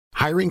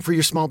Hiring for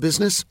your small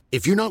business?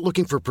 If you're not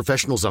looking for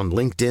professionals on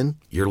LinkedIn,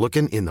 you're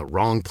looking in the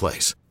wrong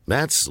place.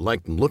 That's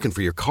like looking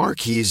for your car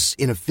keys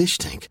in a fish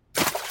tank.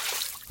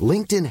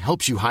 LinkedIn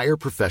helps you hire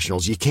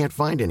professionals you can't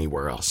find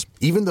anywhere else,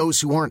 even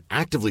those who aren't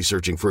actively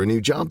searching for a new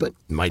job but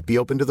might be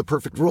open to the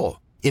perfect role.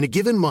 In a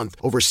given month,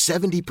 over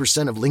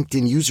 70% of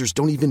LinkedIn users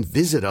don't even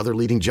visit other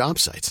leading job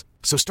sites.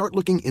 So start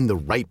looking in the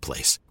right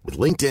place. With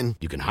LinkedIn,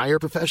 you can hire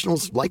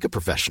professionals like a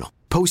professional.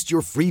 Post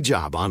your free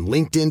job on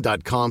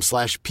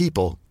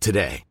linkedin.com/people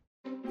today.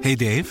 Hey,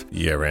 Dave.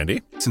 Yeah,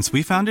 Randy. Since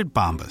we founded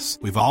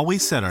Bombas, we've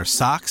always said our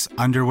socks,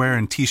 underwear,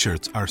 and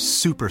T-shirts are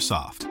super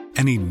soft.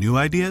 Any new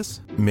ideas?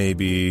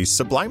 Maybe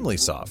sublimely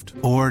soft.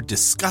 Or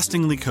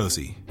disgustingly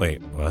cozy.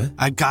 Wait, what?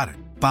 I got it.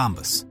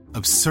 Bombas.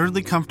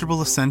 Absurdly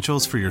comfortable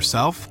essentials for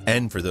yourself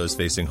and for those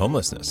facing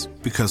homelessness.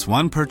 Because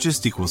one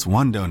purchased equals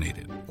one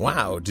donated.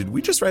 Wow, did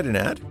we just write an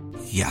ad?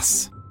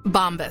 Yes.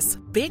 Bombas.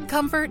 Big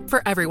comfort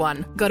for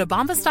everyone. Go to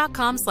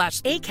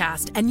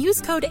bombas.com/ACAST and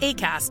use code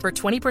ACAST for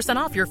 20%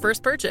 off your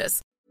first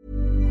purchase.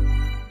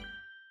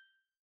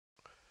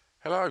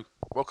 Hello,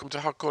 welcome to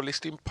Hardcore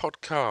Listing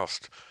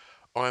Podcast.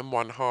 I'm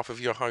one half of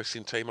your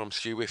hosting team. I'm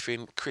Stu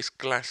Whiffin. Chris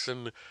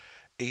Glasson,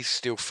 he's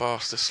still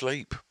fast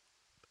asleep.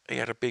 He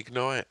had a big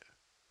night.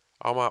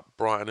 I'm up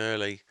bright and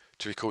early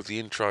to record the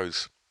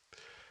intros.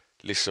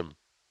 Listen,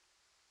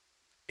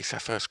 it's our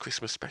first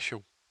Christmas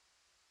special.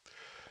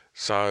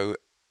 So,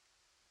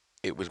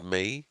 it was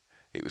me,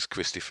 it was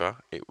Christopher,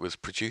 it was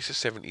Producer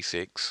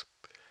 76,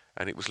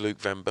 and it was Luke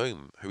Van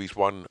Boom, who is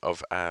one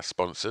of our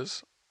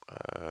sponsors,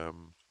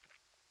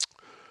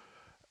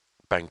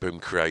 Bang Boom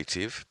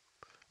Creative.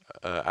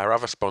 Our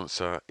other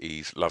sponsor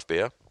is Love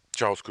Beer.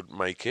 Giles couldn't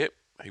make it,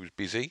 he was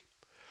busy.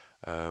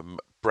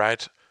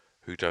 Brad,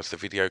 who does the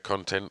video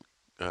content,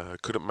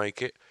 couldn't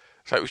make it.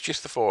 So it was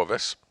just the four of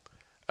us.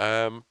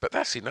 But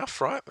that's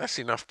enough, right? That's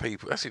enough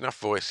people. That's enough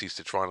voices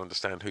to try and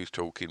understand who's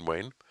talking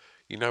when.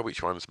 You know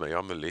which one's me.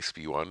 I'm the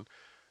lispy one.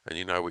 And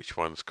you know which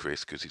one's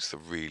Chris, because it's the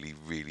really,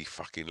 really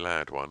fucking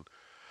loud one.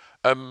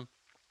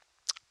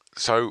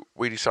 So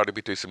we decided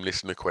we'd do some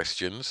listener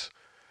questions.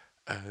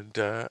 And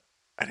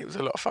it was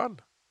a lot of fun.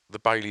 The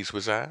Baileys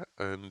was out,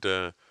 and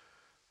there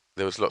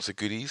was lots of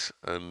goodies.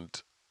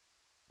 And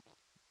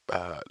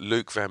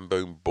Luke Van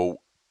Boom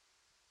bought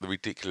the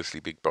ridiculously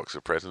big box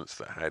of presents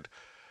that had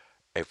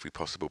every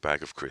possible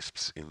bag of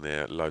crisps in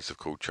there, loads of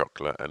cool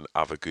chocolate and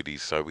other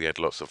goodies. So we had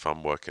lots of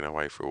fun working our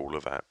way through all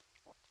of that.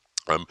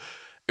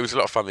 It was a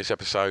lot of fun this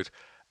episode,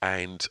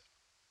 and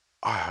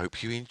I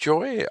hope you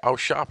enjoy it. I'll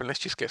shut up and let's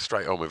just get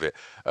straight on with it.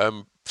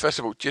 First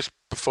of all, just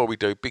before we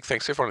do, big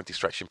thanks to everyone at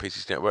Distraction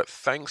Pieces Network.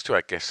 Thanks to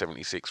our guest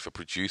 76 for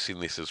producing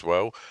this as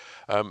well.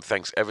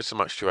 Thanks ever so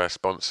much to our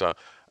sponsor,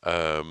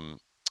 Bang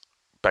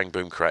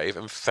Boom Creative,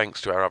 and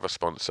thanks to our other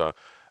sponsor,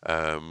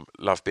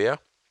 Love Beer.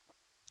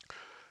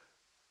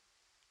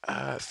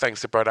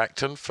 Thanks to Brad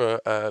Acton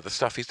for the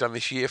stuff he's done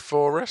this year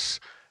for us.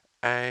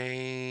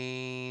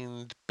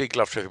 And big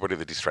love to everybody at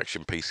the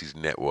Distraction Pieces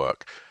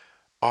Network.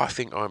 I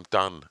think I'm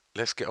done.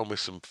 Let's get on with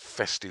some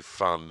festive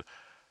fun.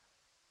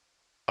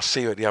 I'll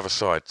see you at the other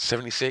side.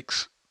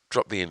 76,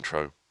 drop the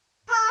intro.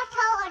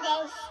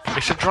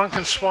 It's a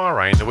drunken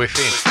soiree in the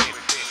within.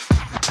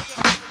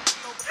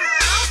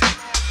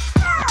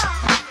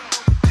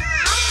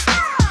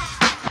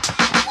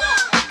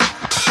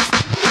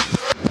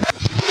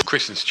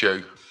 Chris and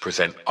Stu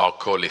present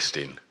Hardcore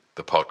Listing,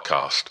 the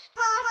podcast.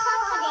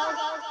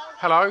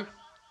 Hello.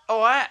 All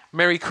right.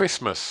 Merry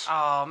Christmas.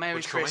 Oh,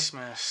 Merry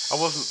Christmas. I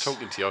wasn't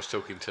talking to you, I was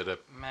talking to the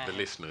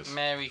listeners.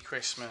 Merry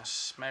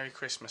Christmas. Merry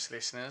Christmas,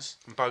 listeners.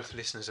 Both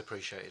listeners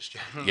appreciate it, Stu.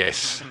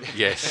 Yes,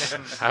 yes.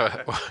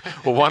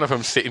 Well, one of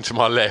them's sitting to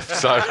my left,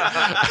 so...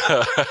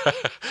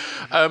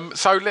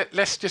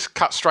 let's just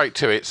cut straight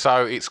to it.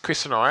 So it's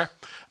Chris and I,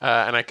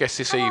 and our guests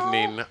this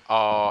evening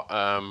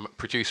are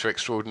producer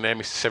extraordinaire,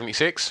 Mr.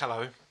 76.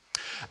 Hello.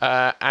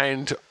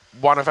 And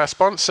one of our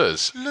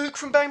sponsors, Luke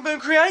from Bang Boom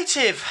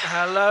Creative.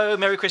 Hello,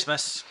 Merry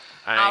Christmas.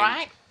 And all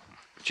right.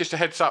 Just a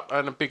heads up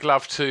and a big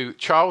love to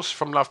Charles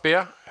from Love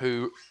Beer,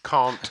 who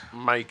can't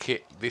make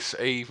it this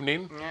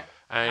evening. Yeah.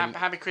 And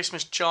Happy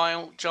Christmas,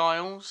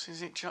 Giles.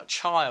 Is it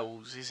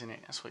Childs, isn't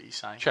it? That's what you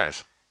say.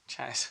 Chaz.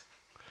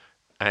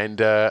 And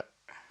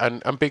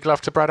big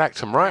love to Brad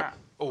Acton, right?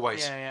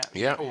 Always.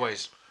 Yeah.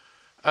 Always.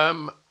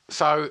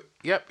 So,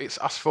 yep, it's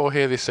us four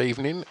here this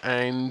evening.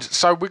 And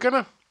so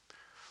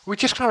we're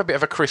just going to have a bit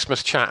of a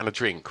Christmas chat and a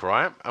drink,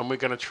 right? And we're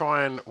going to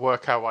try and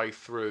work our way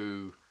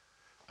through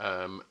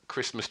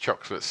Christmas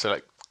chocolate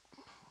select.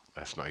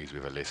 That's not easy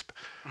with a lisp.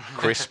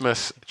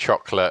 Christmas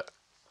chocolate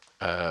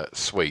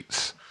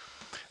sweets.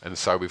 And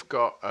so we've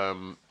got...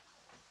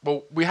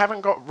 well, we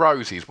haven't got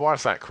roses. Why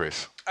is that,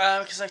 Chris?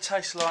 because they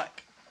taste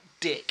like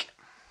dick.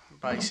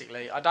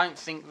 Basically, I don't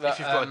think that. If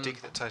you've got a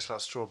dick that tastes like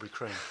strawberry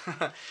cream.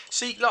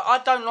 See, look, I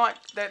don't like.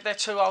 They're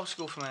too old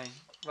school for me.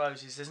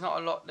 Roses. There's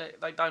not a lot.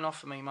 They don't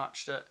offer me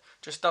much that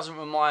just doesn't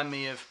remind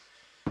me of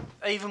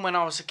even when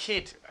I was a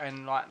kid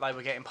and like they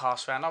were getting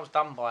passed around, I was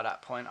done by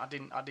that point. I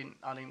didn't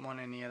want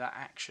any of that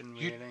action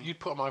really. You'd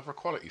put them over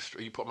Quality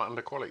Street. You put them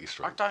under Quality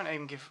Street. I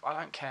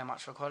don't care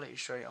much for Quality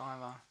Street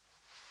either.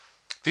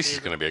 This is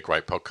going to be a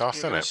great podcast,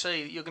 isn't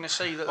it? You're going to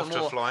see that Off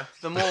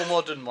the more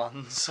modern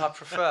ones I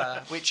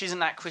prefer, which isn't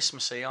that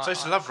Christmassy. So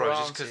it's love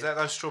roses because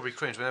those strawberry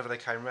creams, whenever they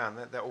came round,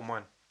 they're all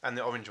mine, and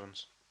the orange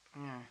ones.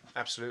 Yeah,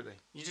 absolutely.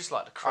 You just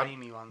like the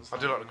creamy ones. I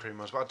do like the creamy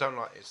ones, but I don't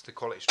like it's the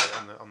Quality Street.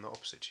 I'm the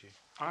opposite to you.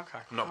 Okay.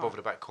 I'm not bothered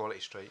about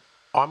Quality Street.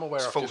 I'm aware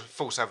it's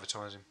false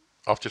advertising.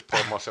 I've just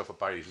poured myself a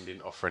Baileys and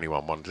didn't offer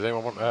anyone one. Does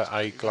anyone want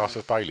a glass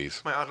of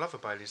Baileys? Mate, I'd love a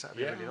Baileys. That'd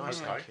be really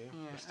nice. Okay. Thank you.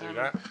 Yeah, Let's do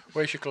that.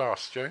 Where's your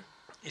glass, Stu?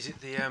 Is it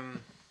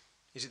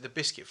the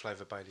biscuit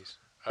flavour Baileys?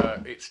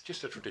 It's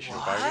just a traditional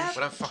Baileys.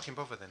 Well, don't fucking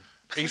bother then.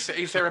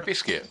 Is there a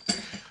biscuit?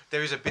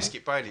 There is a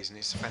biscuit Baileys and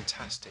it's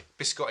fantastic.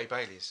 Biscotti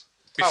Baileys.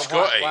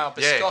 Biscotti? Wow,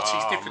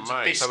 biscotti's different to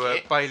mate.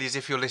 biscuit. So Baileys,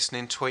 if you're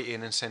listening, tweet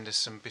in and send us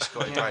some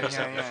biscotti Baileys.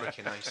 That'd be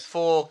freaking nice.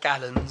 4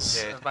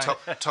 gallons. Yeah, of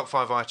Baileys. top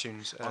 5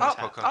 iTunes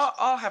podcast.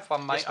 I'll have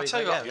one, mate. Yes, I'll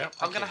tell you what, yeah,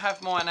 I'm going to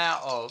have mine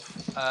out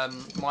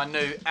of my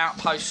new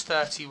Outpost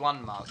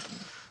 31 mug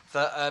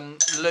that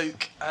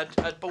Luke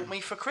had bought me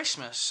for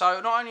Christmas. So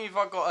not only have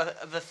I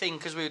got the thing,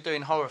 because we were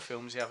doing horror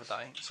films the other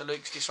day, so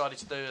Luke's decided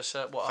to do us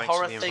a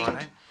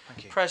horror-themed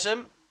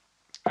present.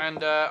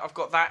 And I've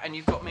got that, and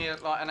you've got me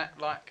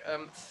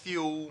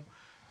fuel,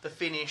 the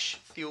Finnish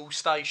fuel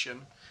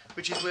station,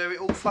 which is where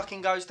it all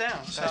fucking goes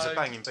down. So it's a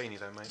banging beanie,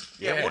 though, mate.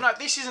 Yeah. Well, no,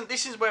 this isn't.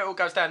 This is where it all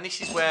goes down. This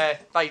is where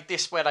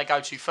they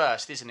go to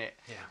first, isn't it?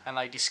 Yeah. And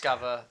they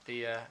discover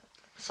the.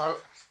 So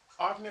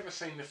I've never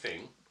seen The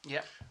Thing.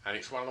 Yeah. And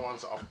it's one of the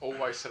ones that I've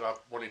always said I've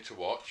wanted to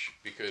watch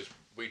because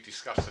we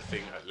discussed The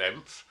Thing at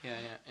length.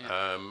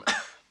 Yeah.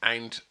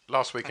 And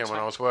last weekend when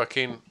I was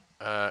working,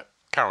 Carol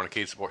and the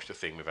kids watched The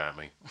Thing without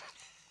me.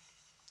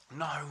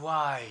 No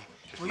way.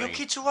 Just Well, me. your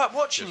kids all right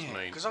watching Just it?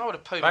 me. Because I would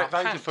have pooed my They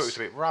pants. just thought it was a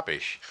bit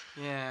rubbish.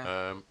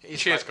 Yeah.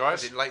 Cheers,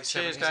 guys. Is it late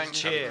Cheers, 70s? gang.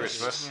 Cheers.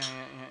 Christmas.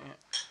 Yeah.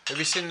 Have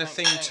you seen The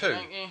Thing Thank 2?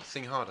 you.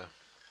 Thing Harder?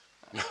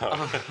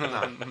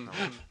 No.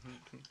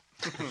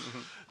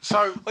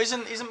 So Well,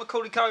 isn't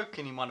Macaulay Culkin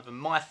in one of them?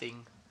 My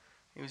Thing.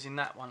 He was in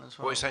that one as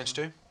well. What are you saying,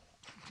 Stu?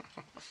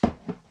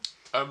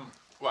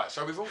 Right,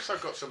 so we've also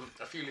got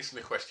a few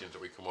listener questions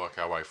that we can work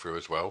our way through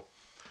as well.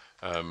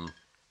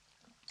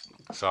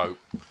 So,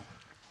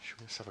 should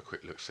we just have a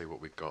quick look, see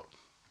what we've got?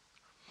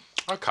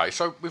 Okay,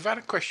 so we've had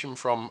a question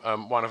from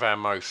one of our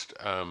most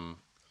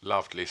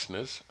loved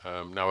listeners,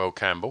 Noelle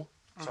Campbell.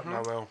 What's up,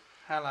 Noel?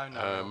 Hello,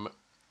 no.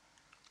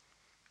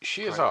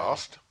 She has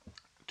asked,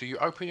 do you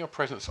open your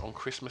presents on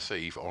Christmas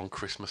Eve or on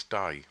Christmas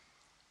Day?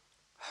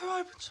 Who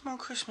opens them on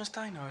Christmas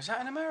Day now? Is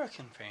that an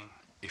American thing?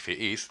 If it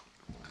is,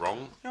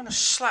 wrong. You want to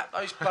slap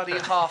those bloody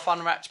half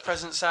unwrapped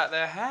presents out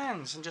their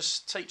hands and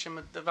just teach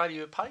them the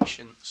value of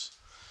patience.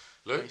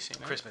 Luke?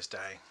 Basically. Christmas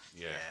Day.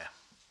 Yeah.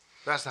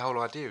 That's the whole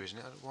idea, isn't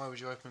it? Why would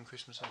you open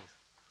Christmas Eve?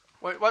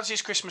 Well, once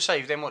it's Christmas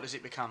Eve, then what does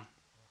it become?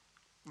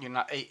 You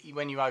know,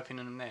 when you open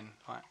them, then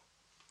like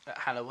at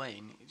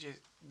Halloween,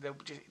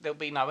 there'll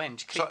be no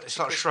end. It's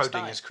like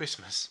Schrodinger's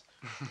Christmas.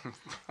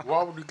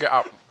 Why would you get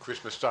up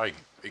Christmas Day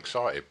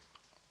excited?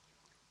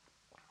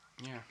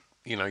 Yeah.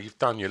 You know, you've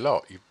done your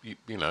lot.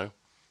 You know,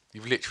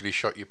 you've literally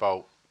shot your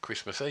bolt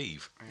Christmas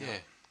Eve. Yeah.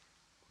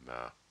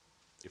 Nah.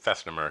 If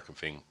that's an American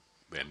thing,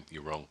 then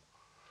you're wrong.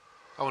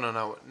 I want to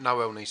know.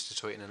 Noel needs to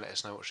tweet in and let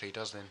us know what she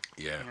does then.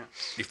 Yeah.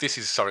 If this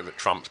is something that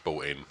Trump's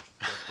brought in,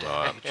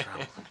 right.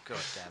 God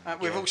damn it.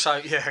 We've also,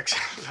 exactly.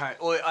 Right.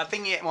 Or I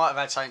think it might have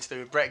had something to do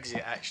with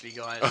Brexit, actually,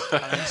 guys.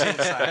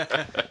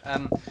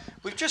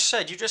 We've just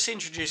said, you just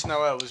introduced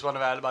Noelle as one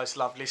of our most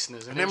loved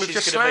listeners, and then we've she's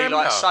just going to be slammed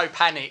like her. so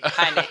panicked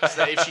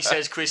that if she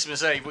says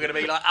Christmas Eve, we're going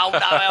to be like, oh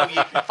Noelle,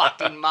 you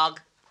fucking mug.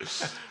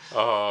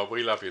 Oh,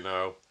 we love you,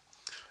 Noel.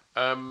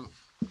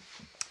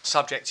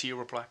 Subject to your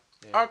reply.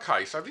 Yeah.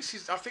 Okay, so this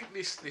is, I think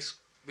this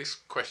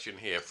question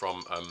here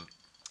from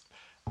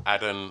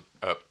Adam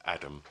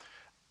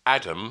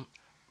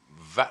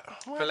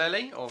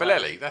Valelli? Or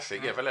Valelli, that's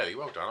it. Yeah, Valelli.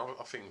 Well done.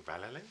 I think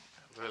Valelli.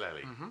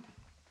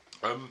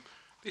 Mm-hmm.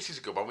 This is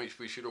a good one.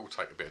 We should all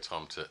take a bit of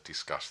time to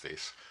discuss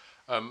this.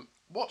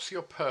 What's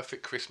your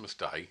perfect Christmas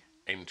day,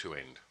 end to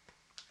end?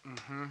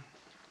 Mm-hmm.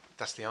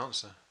 That's the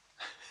answer.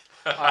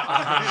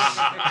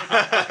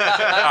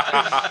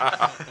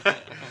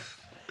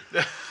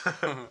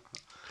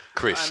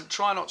 Chris,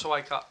 try not to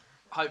wake up,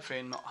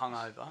 hopefully not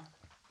hungover.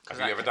 have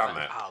you ever done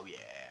that? Oh yeah,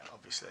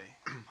 obviously.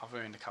 I've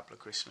ruined a couple of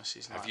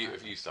Christmases. Have you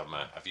done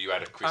that? Have you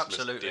had a Christmas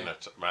Absolutely. dinner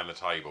around the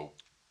table,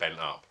 bent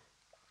up?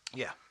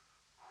 Yeah.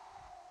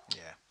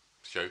 Yeah.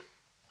 Stu?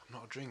 I'm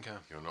not a drinker.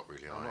 You're not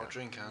really. I'm not a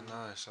drinker,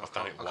 no. So I've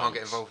done it I can't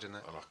get once, involved in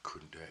that. and I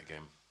couldn't do it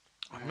again.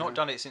 I've not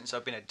done it since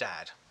I've been a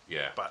dad.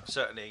 Yeah. But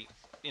certainly,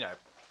 you know,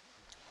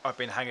 I've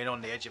been hanging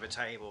on the edge of a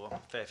table a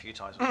fair few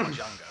times when I was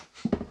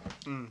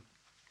younger.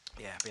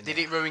 Yeah. Did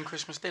it ruin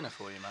Christmas dinner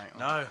for you, mate?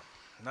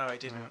 No, it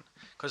didn't.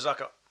 Because all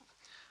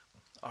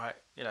right,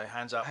 you know,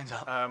 hands up. Hands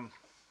up.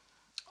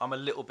 I'm a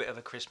little bit of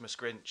a Christmas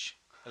Grinch.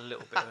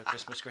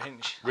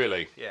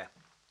 Really? Yeah.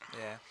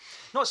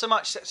 Not so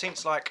much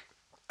since like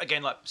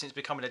again, like since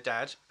becoming a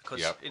dad, because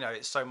Yep. you know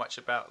it's so much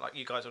about, like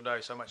you guys will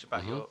know so much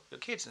about your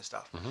kids and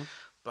stuff.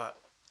 But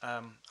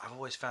I've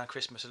always found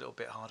Christmas a little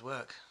bit hard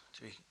work,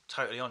 to be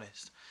totally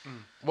honest.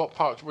 What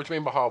do you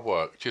mean by hard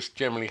work? Just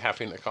generally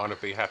having to kind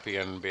of be happy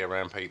and be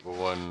around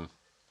people and...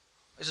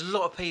 There's a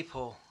lot of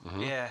people.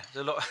 Yeah,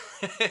 there's a lot.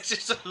 It's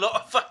just a lot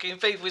of fucking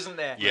people, isn't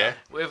there? Yeah.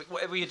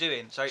 Whatever you're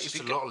doing. So It's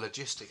just a lot of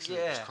logistics.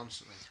 Isn't it? Just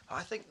constantly.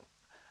 I think,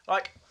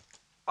 like,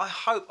 I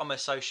hope I'm a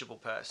sociable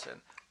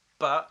person,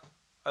 but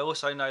I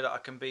also know that I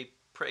can be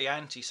pretty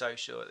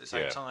antisocial at the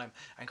same time.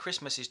 And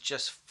Christmas is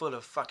just full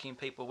of fucking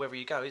people wherever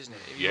you go, isn't it?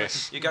 If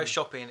Yes. You go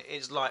shopping,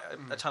 it's like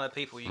a ton of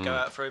people. You go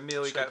out for a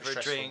meal, you go out for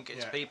a drink,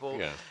 it's people.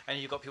 Yeah. And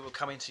you've got people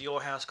coming to your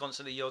house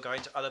constantly, you're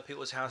going to other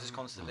people's houses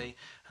constantly.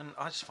 And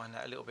I just find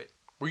that a little bit...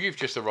 Well, you've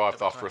just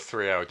arrived after a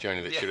 3-hour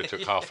journey that should have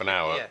took half an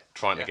hour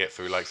trying to get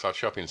through Lakeside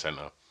Shopping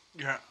Centre.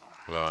 Yeah.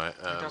 Right.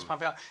 That's my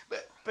bad.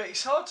 But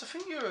it's hard to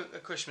think you're a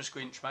Christmas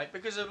Grinch, mate,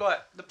 because of like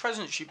the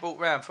presents you brought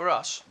round for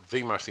us.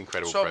 The most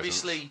incredible So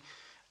presents. obviously,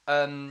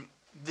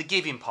 the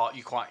giving part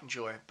you quite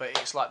enjoy, but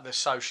it's like the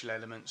social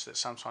elements that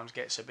sometimes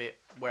gets a bit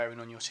wearing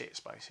on your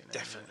tits, basically.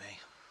 Definitely.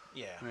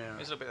 Yeah. Yeah.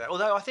 It's a little bit that.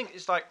 Although I think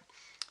it's like,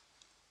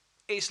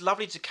 it's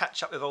lovely to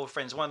catch up with old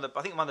friends. I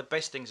think one of the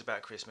best things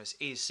about Christmas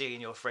is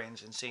seeing your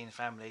friends and seeing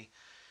family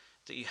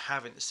that you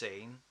haven't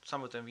seen.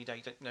 Some of them you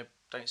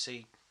don't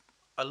see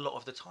a lot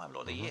of the time, a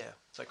lot of the year.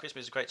 So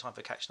Christmas is a great time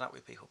for catching up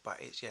with people. But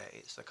it's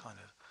the kind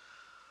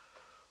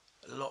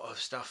of a lot of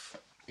stuff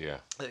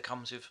that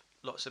comes with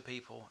lots of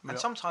people. And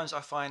sometimes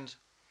I find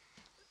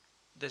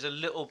there's a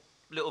little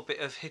bit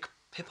of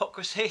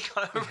hypocrisy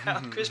kind of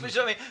around Christmas.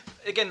 You know what I mean?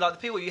 Again, like the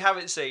people you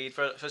haven't seen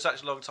for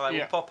such a long time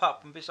will pop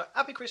up and be like,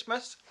 "Happy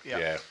Christmas."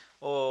 Yeah.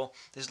 Or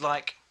there's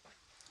like,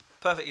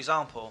 perfect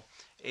example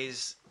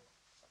is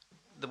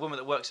the woman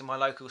that works in my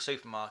local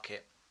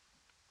supermarket,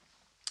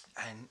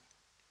 and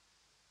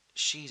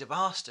she's a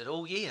bastard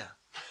all year.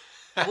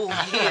 All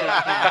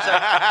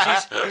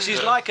year. So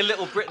she's like a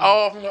little Britain.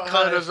 Oh, I've not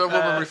heard of a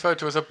woman referred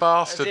to as a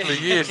bastard for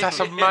years. That's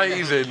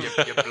amazing.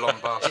 You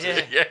blonde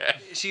bastard. Yeah.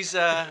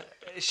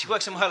 She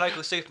works in my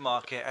local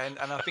supermarket, and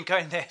I've been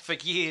going there for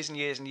years and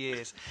years and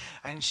years,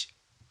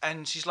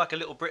 and she's like a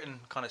Little Britain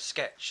kind of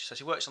sketch. So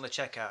she works on the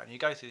checkout, and you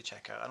go through the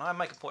checkout, and I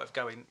make a point of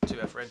going to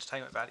her for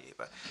entertainment value,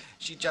 but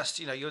she just,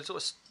 you're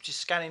sort of just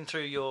scanning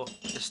through your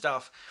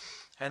stuff,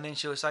 and then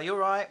she'll say, "You all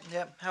right?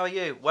 Yeah. How are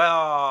you?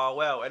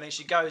 Well," and then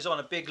she goes on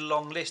a big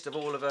long list of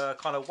all of her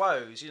kind of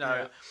woes,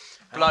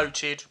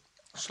 Bloated,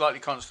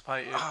 slightly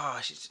constipated.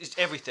 It's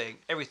everything.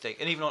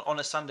 And even on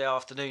a Sunday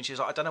afternoon, she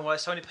was like, "I don't know why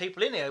there's so many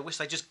people in here. I wish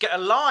they just get a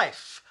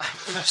life."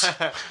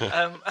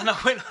 And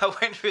I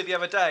went through the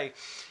other day,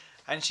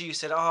 and she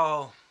said,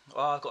 "Oh,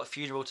 I've got a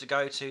funeral to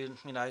go to,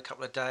 a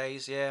couple of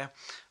days, yeah.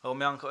 Oh,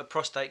 my uncle had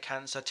prostate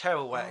cancer,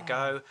 terrible way to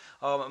go.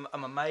 Oh,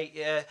 I'm a mate,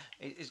 yeah.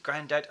 His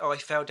granddad, he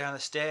fell down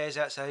the stairs,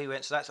 that's how he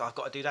went, so I've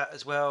got to do that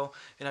as well.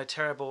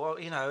 Terrible,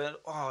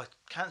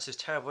 cancer's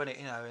terrible, isn't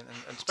it,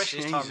 and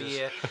especially this time of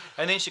year."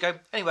 And then she'd go,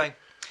 "Anyway,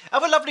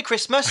 have a lovely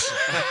Christmas."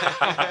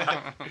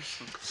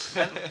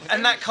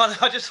 and that kind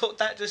of, I just thought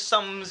that just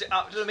sums it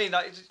up, do you know what I mean?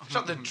 Like, It's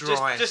not the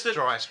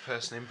driest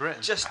person in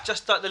Britain.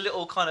 Just like the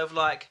little kind of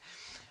like,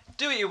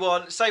 do what you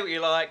want, say what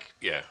you like,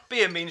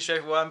 be a mean to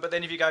everyone, but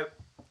then if you go,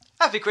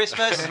 "Happy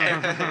Christmas,"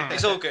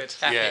 it's all good.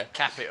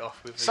 Cap it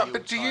off with So,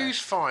 but do you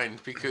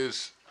find,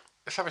 because,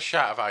 let's have a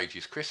shout of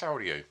ages. Chris, how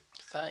old are you?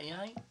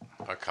 38.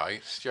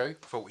 Okay, Stu?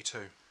 42.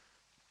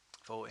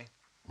 40.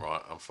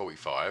 Right, I'm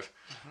 45.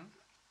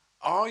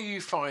 Are you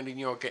finding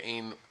you're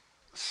getting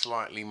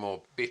slightly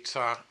more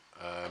bitter,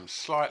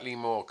 slightly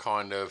more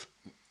kind of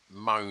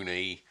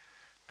moany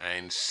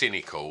and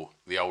cynical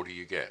the older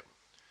you get?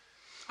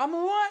 I'm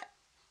alright.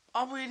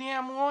 I really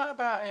am alright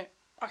about it.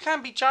 I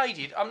can be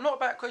jaded. I'm not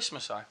about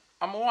Christmas though.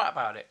 I'm alright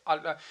about it.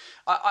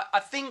 I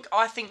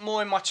think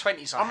more in my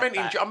 20s.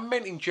 I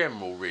meant in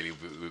general, really,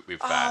 with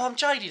that. Oh, I'm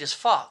jaded as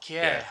fuck.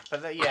 Yeah.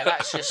 But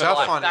that's just So I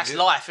life. find That's it-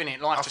 life, innit?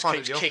 Life I just find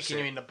it keeps the kicking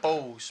you opposite. in the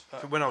balls.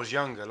 But When I was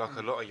younger, like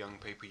a lot of young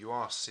people, you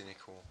are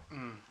cynical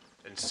and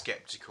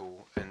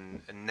sceptical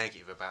and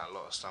negative about a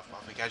lot of stuff.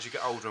 But I think as you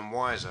get older and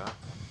wiser,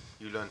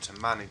 you learn to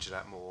manage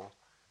that more,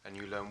 and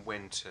you learn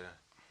when to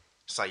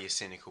say you're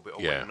cynical, but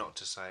or when not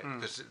to say it,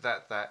 because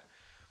that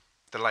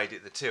delayed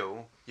at the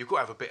till. You've got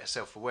to have a bit of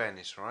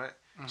self-awareness, right?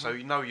 So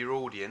you know your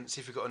audience.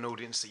 If you've got an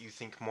audience that you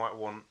think might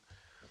want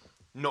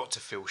not to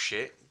feel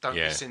shit, don't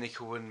be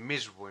cynical and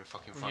miserable in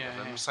fucking front of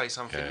them. Say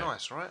something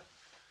nice, right?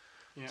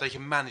 Yeah. So you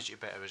can manage it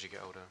better as you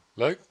get older.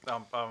 Luke?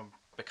 I'm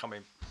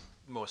becoming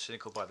more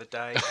cynical by the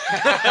day.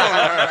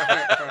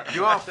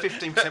 You are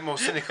 15% more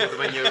cynical than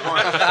when you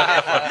arrived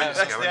 5 minutes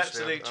That's ago. the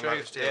absolute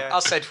truth. Yeah. I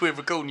said we're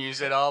recording. You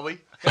said, "Are we?"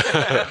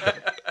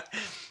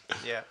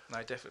 Yeah,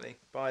 no, definitely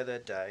by the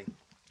day.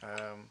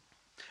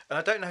 And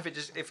I don't know if it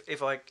just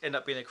if I end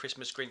up being a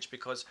Christmas Grinch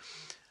because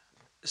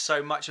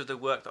so much of the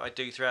work that I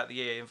do throughout the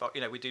year,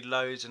 we do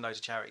loads and loads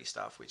of charity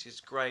stuff, which is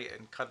great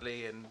and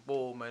cuddly and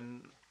warm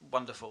and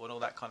wonderful and all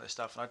that kind of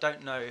stuff. And I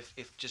don't know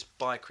if just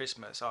by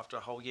Christmas, after a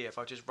whole year, if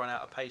I just run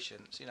out of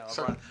patience,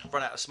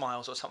 run out of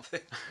smiles or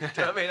something. Do you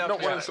know what I mean?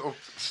 Not want to sort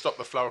of stop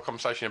the flow of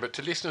conversation here, but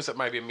to listeners that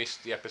maybe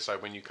missed the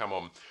episode when you come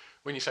on,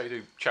 when you say you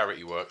do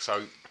charity work,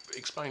 so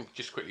explain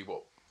just quickly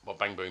what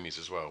Bang Boom is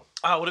as well.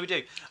 Oh, what do we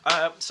do?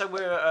 So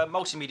we're a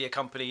multimedia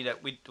company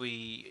that we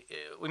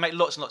make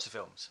lots and lots of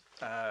films,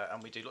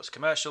 and we do lots of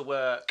commercial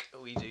work.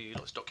 We do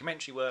lots of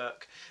documentary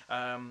work,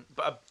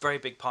 but a very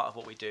big part of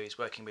what we do is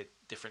working with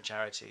different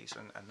charities,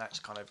 and that's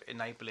kind of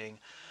enabling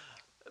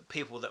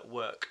people that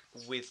work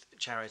with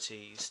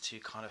charities to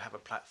kind of have a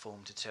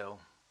platform to tell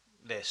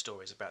their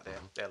stories about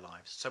their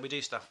lives. So we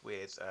do stuff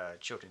with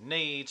Children in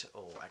Need,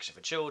 or Action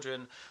for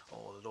Children,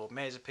 or the Lord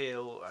Mayor's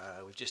Appeal.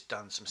 We've just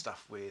done some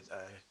stuff with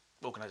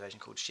an organisation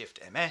called Shift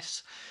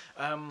MS.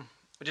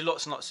 We do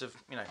lots and lots of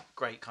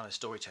great kind of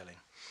storytelling,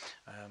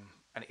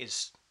 and it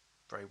is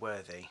very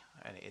worthy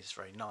and it is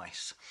very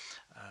nice.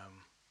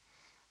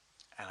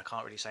 And I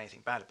can't really say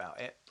anything bad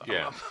about it.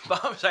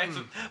 But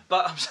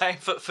I'm saying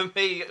for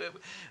me,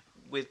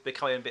 with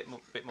becoming a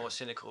bit more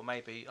cynical,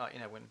 maybe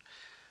when.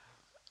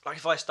 Like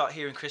if I start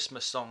hearing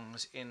Christmas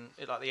songs in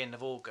like the end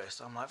of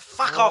August, I'm like,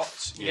 fuck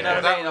off! You know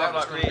what I mean? That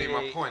was I've going to really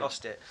be my point.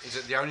 lost it. Is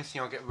that the only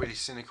thing I get really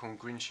cynical and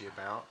grinchy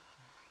about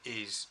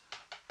is,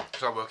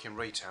 because I work in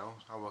retail,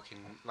 I work in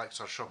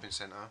Lakeside Shopping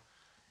Centre,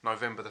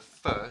 November the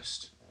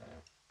 1st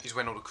is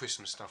when all the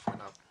Christmas stuff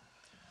went up.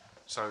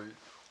 So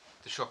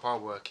the shop I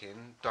work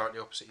in,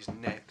 directly opposite, is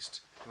Next,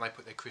 and they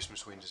put their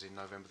Christmas windows in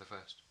November the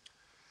 1st.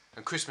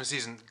 And Christmas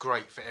isn't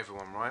great for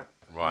everyone, right?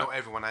 Not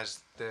everyone has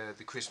the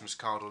Christmas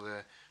card or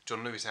the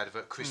John Lewis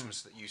advert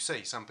Christmas that you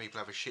see. Some people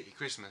have a shitty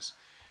Christmas,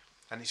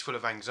 and it's full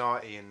of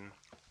anxiety and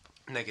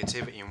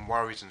negativity and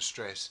worries and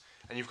stress,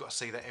 and you've got to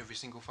see that every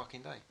single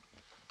fucking day.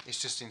 It's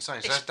just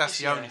insane. So that's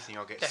the only thing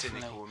I get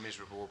cynical and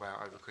miserable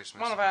about over Christmas.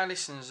 One of our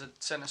listeners had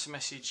sent us a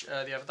message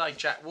the other day,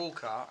 Jack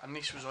Walker, and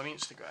this was on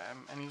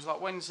Instagram, and he was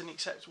like, "When's an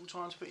acceptable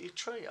time to put your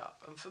tree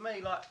up?" And for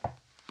me, like,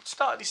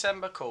 start of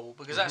December, cool,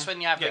 because that's when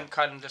the Advent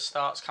calendar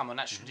starts. Come on,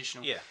 that's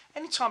traditional. Yeah.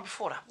 Any time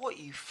before that, what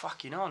are you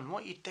fucking on?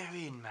 What are you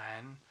doing,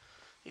 man?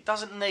 It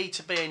doesn't need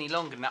to be any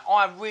longer than that.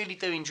 I really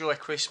do enjoy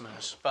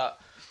Christmas, but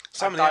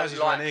some of the houses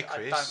around here,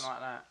 Chris, I don't like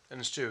that.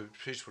 And Stu,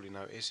 truthfully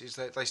notice, is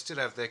that they still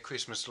have their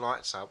Christmas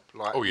lights up,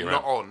 like all year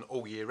not round. On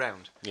all year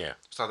round. Yeah.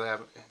 So they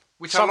have,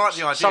 which I like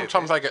the idea.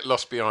 Sometimes they get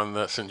lost behind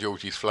the St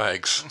George's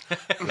flags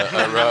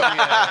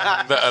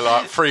that are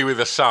like free with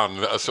the sun,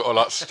 that are sort of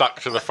like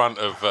stuck to the front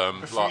of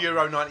like,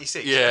 Euro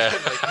 '96. Yeah.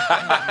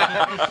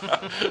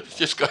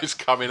 Just goes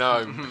coming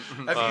home.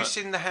 Have you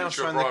seen the house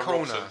around the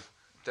corner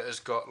that has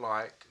got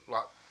like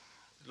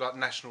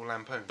National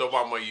Lampoon? The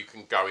one where you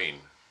can go in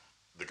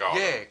the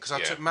garden. Yeah, because I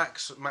took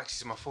Max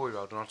is my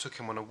 4-year-old, and I took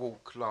him on a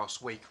walk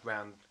last week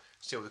round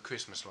still the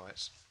Christmas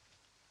lights,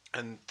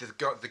 and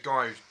the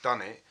guy who's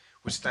done it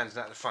was standing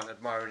at the front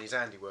admiring his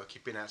handiwork.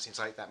 He'd been out since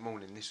 8 that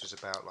morning. This was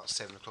about like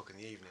 7 o'clock in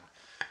the evening.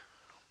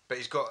 But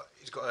he's got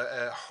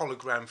a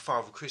hologram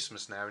Father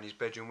Christmas now in his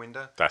bedroom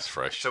window. That's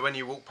fresh. So when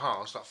you walk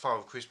past, like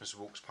Father Christmas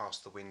walks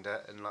past the window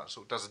and like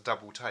sort of does a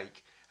double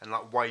take and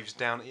like waves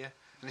down at you,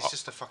 and it's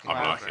just a fucking.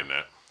 I'm liking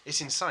that.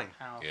 It's insane.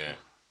 Powerful.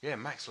 Yeah,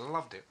 Max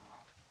loved it.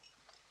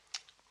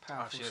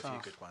 I've seen a few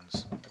good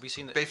ones. Have you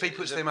seen that? But if he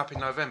puts them up in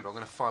November, I'm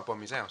going to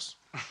firebomb his house.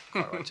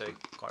 Quite right too.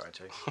 Quite right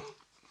too.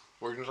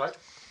 What were you going to say?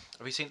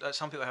 Have you seen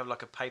some people have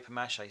like a paper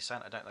mache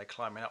Santa, don't they,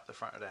 climbing up the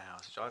front of their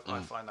house? Which I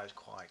find those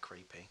quite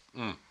creepy.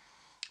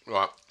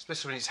 Right.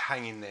 Especially when it's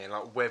hanging there,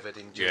 like weathered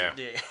in June.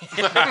 Yeah.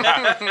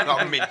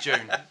 Like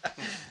mid-June.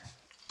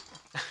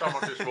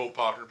 Someone just walked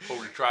past and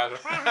pulled his trousers.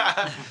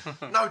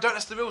 No, don't.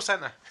 That's the real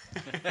Santa.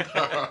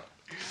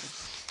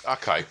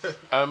 Okay.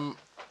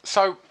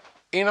 So,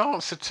 in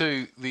answer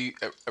to the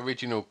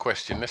original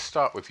question, let's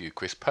start with you,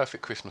 Chris.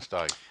 Perfect Christmas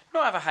day.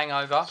 Not have a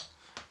hangover.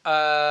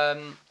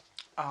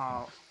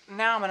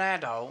 Now I'm an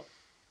adult,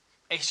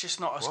 it's just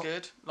not as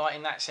good. Like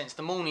in that sense,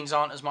 the mornings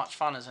aren't as much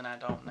fun as an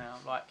adult now.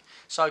 Like,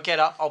 so I get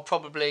up, I'll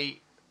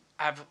probably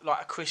have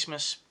like a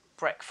Christmas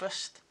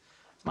breakfast.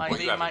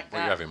 Maybe What are you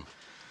having?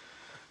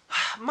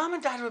 Mum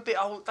and Dad are a bit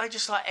old. They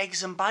just like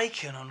eggs and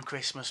bacon on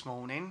Christmas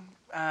morning.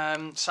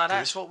 So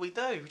that's what we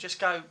do. We just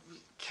go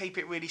keep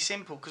it really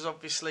simple, because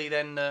obviously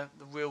then the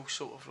real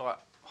sort of like,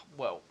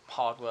 well,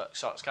 hard work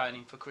starts going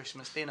in for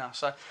Christmas dinner.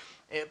 So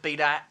it'd be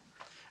that.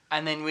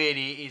 And then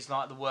really it is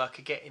like the work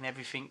of getting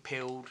everything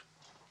peeled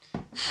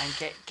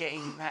and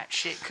getting that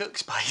shit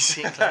cooked,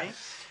 basically.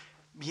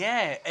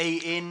 Yeah,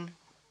 eating.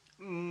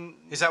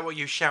 Is that what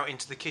you shout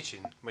into the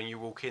kitchen when you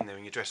walk in there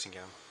in your dressing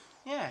gown?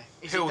 Yeah.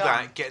 Peel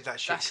that, get that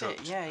shit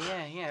cooked. That's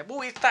it, yeah.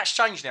 Well, that's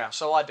changed now,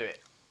 so I do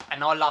it.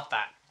 And I love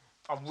that.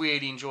 I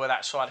really enjoy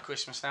that side of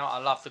Christmas now. I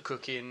love the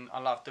cooking. I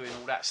love doing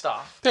all that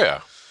stuff.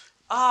 Yeah.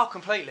 Oh,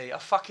 completely. I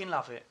fucking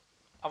love it.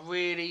 I'm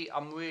really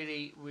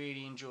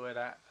enjoy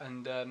that.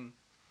 And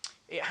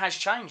it has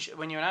changed.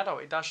 When you're an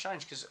adult, it does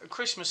change. Because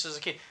Christmas as a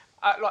kid,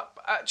 like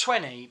at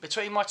 20,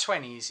 between my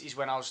 20s is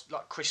when I was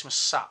like, Christmas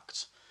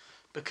sucked.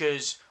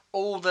 because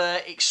all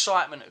the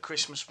excitement at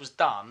Christmas was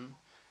done,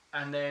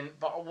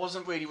 but I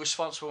wasn't really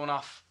responsible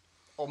enough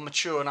or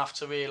mature enough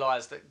to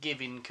realise that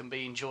giving can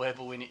be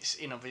enjoyable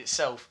in of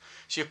itself.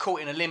 So you're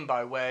caught in a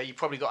limbo where you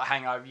probably got a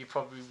hangover. You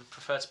probably would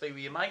prefer to be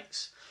with your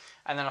mates.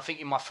 And then I think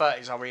in my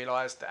 30s I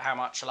realised that how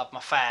much I love my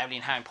family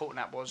and how important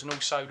that was, and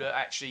also that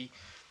actually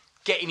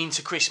getting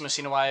into Christmas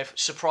in a way of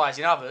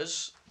surprising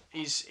others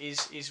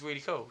is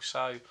really cool.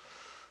 So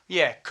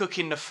yeah,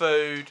 cooking the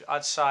food,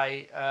 I'd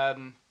say,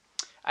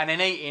 and then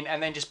eating,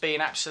 and then just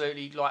being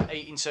absolutely like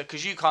eating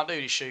because you can't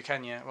do this, Shu,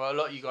 can you? Well, a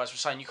lot of you guys were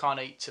saying you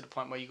can't eat to the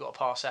point where you got to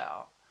pass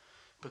out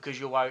because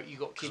you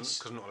got kids.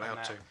 Because I'm not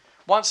allowed to.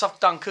 Once I've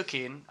done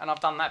cooking and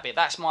I've done that bit,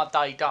 that's my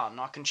day done.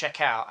 I can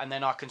check out, and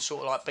then I can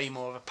sort of like be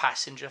more of a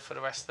passenger for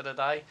the rest of the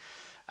day,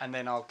 and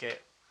then I'll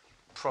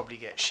probably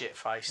get shit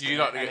faced. You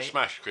like to get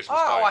smashed Christmas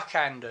Day? I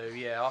can do.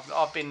 Yeah,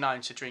 I've been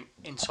known to drink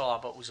entire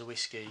bottles of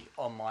whiskey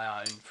on my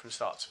own from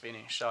start to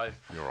finish. So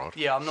you're right.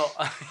 Yeah, I'm not.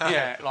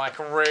 Yeah, like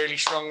a really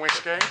strong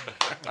whiskey.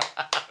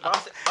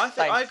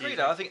 I agree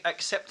though. I think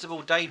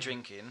acceptable day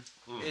drinking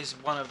is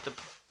one of the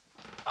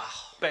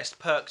best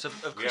perks of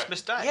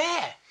Christmas Day.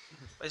 Yeah.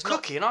 It's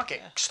cooking, I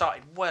get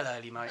started well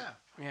early, mate.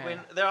 Yeah. When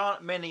there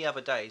aren't many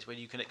other days when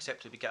you can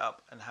acceptably get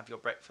up and have your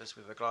breakfast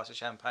with a glass of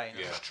champagne.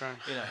 Yeah, true.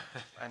 You know,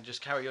 and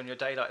just carry on your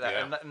day like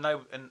that,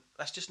 and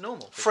that's just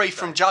normal. Free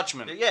from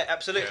judgment. Yeah,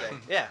 absolutely.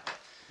 Yeah.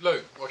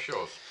 Luke, what's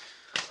yours?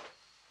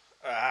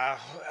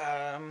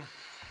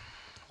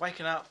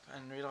 Waking up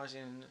and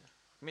realising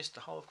missed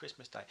the whole of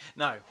Christmas Day.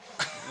 No,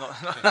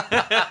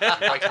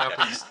 waking up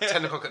at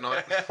 10 o'clock at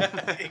night.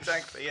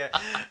 Exactly. Yeah.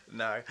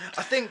 No,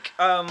 I think.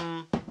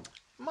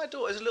 My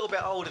daughter's a little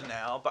bit older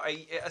now, but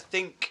I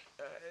think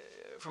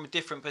from a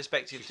different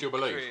perspective. You still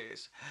believe?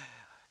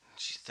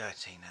 She's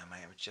 13 now,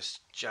 mate. It was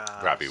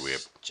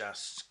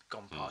just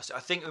gone past it.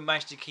 I think we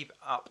managed to keep it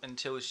up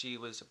until she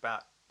was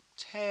about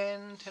 10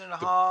 and a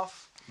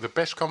half. The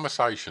best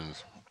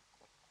conversations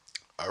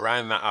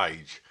around that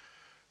age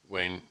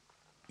when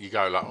you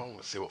go like, oh,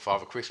 let's see what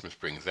Father Christmas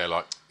brings. They're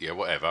like, yeah,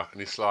 whatever.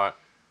 And it's like,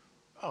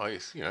 oh,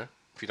 it's, you know,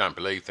 if you don't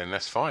believe, then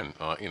that's fine.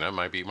 You know,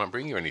 maybe it won't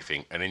bring you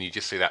anything. And then you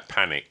just see that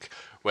panic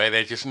where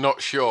they're just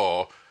not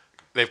sure.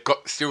 They've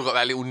still got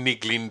that little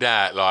niggling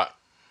doubt, like,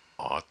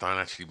 oh, I don't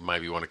actually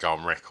maybe want to go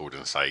on record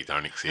and say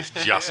don't exist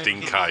just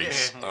in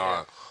case.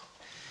 Oh,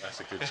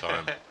 that's a good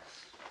time.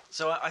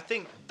 So I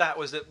think that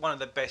was one of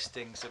the best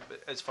things,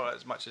 as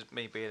much as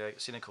me being a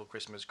cynical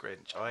Christmas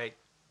Grinch. I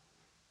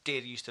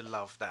used to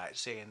love that,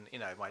 seeing, you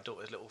know, my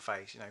daughter's little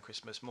face, you know,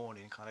 Christmas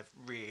morning, kind of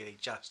really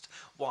just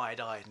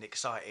wide-eyed and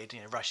excited, you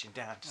know, rushing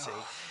down to see,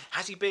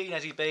 has he been,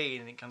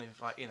 and it kind of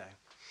like, you know,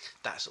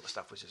 that sort of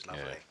stuff was just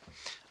lovely.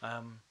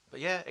 Yeah. But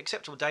yeah,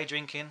 acceptable day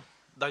drinking,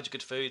 loads of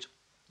good food,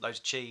 loads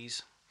of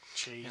cheese,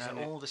 you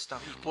know, all the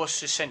stuff.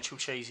 What's essential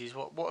cheeses?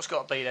 What's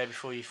got to be there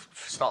before you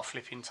start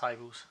flipping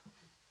tables?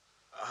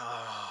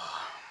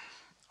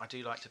 I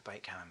do like to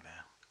bake camembert.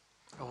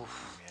 Oh,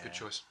 yeah. Good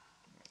choice.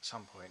 At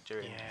some point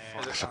during.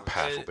 Yeah. That's a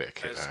powerful bit of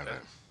kit, isn't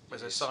it?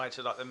 As a side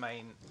to like the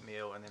main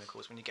meal, and then of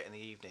course when you get in the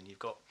evening, you've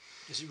got.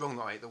 Is it wrong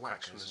that I ate the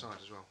wax on the side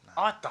as well?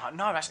 No. I don't.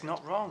 No, that's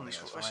not wrong.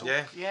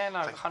 Yeah.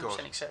 No,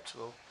 100%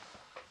 acceptable.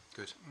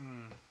 Good.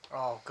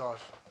 Oh God.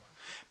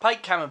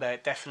 Baked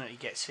camembert definitely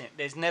gets in.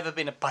 There's never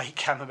been a baked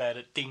camembert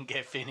that didn't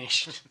get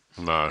finished.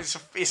 No.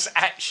 It's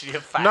actually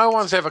a fact. No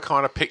one's ever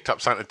kind of picked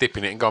up something to dip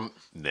in it and gone,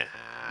 nah.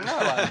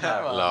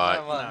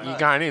 No one. You're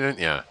going in, aren't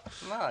you?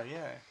 No,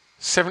 yeah.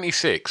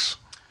 76.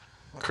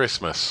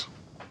 Christmas.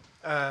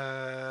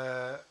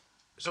 As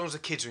long as the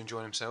kids are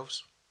enjoying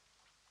themselves,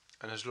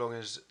 and as long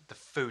as the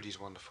food is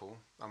wonderful,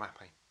 I'm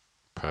happy.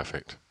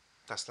 Perfect.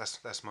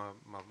 That's my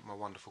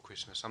wonderful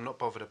Christmas. I'm not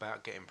bothered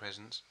about getting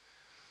presents.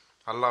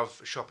 I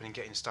love shopping and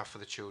getting stuff for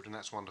the children.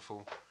 That's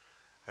wonderful.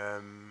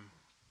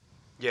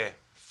 Yeah,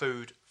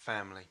 food,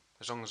 family.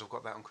 As long as I've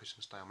got that on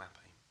Christmas Day, I'm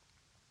happy.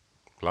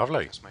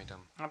 Lovely. That's me done.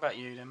 How about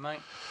you then,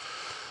 mate?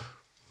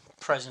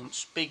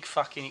 Presents, big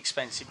fucking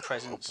expensive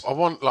presents. I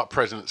want like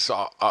presents.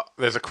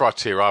 There's a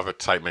criteria. I have a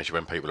tape measure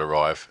when people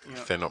arrive. Yeah.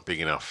 If they're not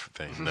big enough,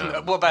 then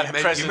what about a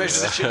present? You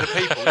measure the shit of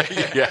people.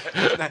 Yeah.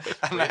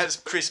 And that's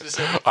Christmas.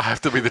 I have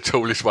to be the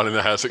tallest one in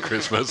the house at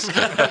Christmas.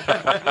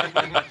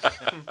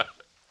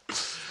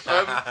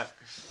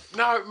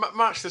 No,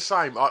 much the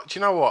same. Do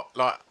you know what?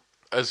 Like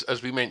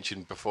as we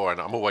mentioned before, and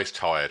I'm always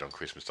tired on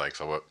Christmas Day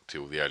because I work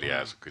till the early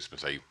hours of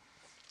Christmas Eve.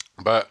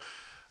 But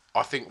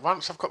I think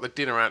once I've got the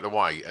dinner out of the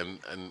way,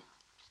 and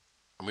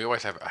we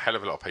always have a hell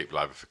of a lot of people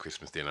over for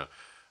Christmas dinner,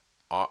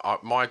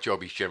 my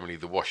job is generally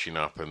the washing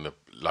up and the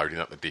loading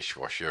up the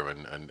dishwasher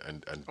and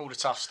all the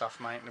tough stuff,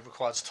 mate. And it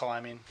requires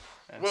timing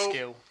and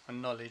skill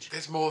and knowledge.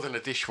 There's more than a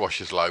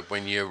dishwasher's load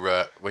when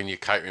you're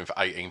catering for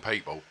 18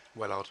 people.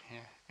 Well odd.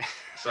 Yeah.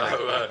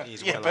 So,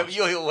 He's Yeah, well but on.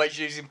 you're always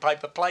using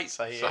paper plates,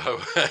 I hear. so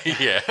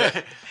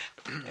yeah.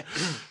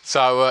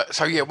 So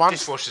yeah, once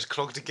Dishwasher's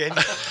clogged again.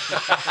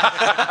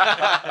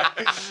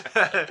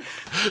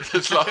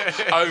 it's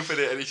like open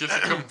it and it's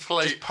just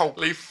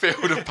completely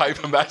filled of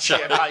paper mache.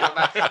 Yeah, paper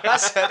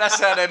mache. That's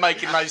how they're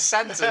making those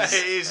Santas.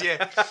 It is,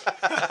 yeah.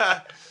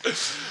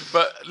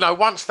 But no,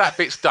 once that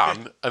bit's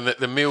done and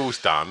the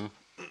meal's done,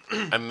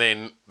 and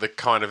then the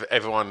kind of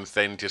everyone's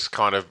then just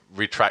kind of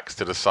retracts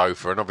to the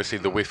sofa, and obviously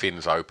the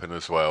whiffing's open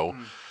as well.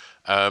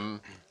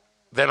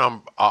 Then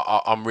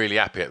I'm really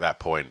happy at that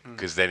point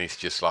because then it's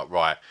just like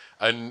right,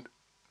 and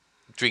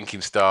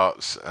drinking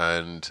starts,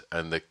 and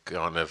the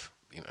kind of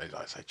like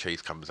I say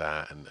cheese comes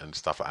out and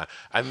stuff like that,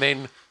 and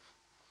then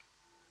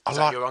Is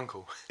that your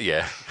uncle?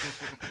 yeah,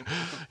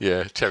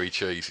 yeah, cherry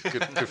cheese,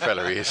 good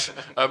fella he is.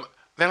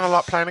 Then I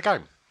like playing a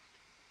game.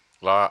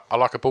 Like I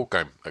like a board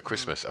game at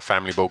Christmas, a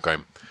family board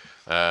game.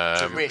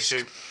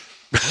 Risk.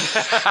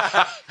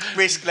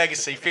 Risk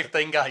Legacy,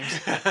 15 games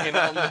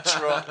on the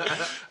trot.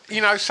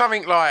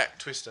 Something like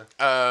Twister.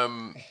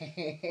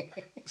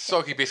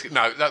 Soggy Biscuit.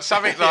 No, that's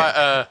something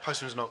like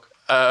Postman's knock.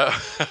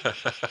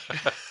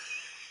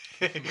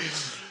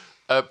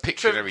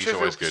 Pictionary's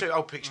always good.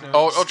 Oh, Pictionary.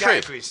 Or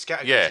Trib.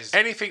 Scatterquiz. Yeah,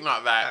 anything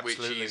like that,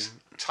 Absolutely. which is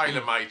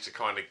tailor-made to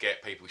kind of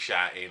get people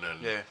shouting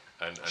and Yeah.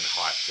 and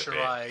hyped a bit.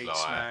 Charades,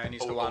 like, man,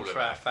 is the all one of for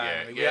our that.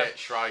 family. Yeah,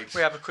 charades.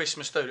 We have a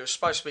Christmas do. It was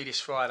supposed to be this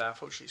Friday.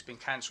 Unfortunately, it's been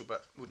cancelled,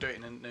 but we'll do it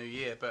in the new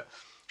year. But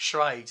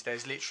charades,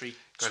 there's literally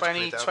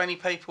Going to clear 20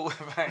 people,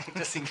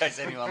 just in case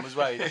anyone was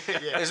waiting.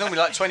 There's normally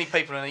like 20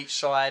 people on each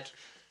side,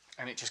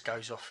 and it just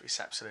goes off. It's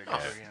absolutely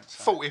brilliant.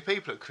 So. 40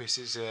 people at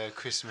Chris's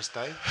Christmas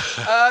Day.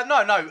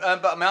 No,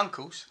 but my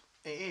uncle's.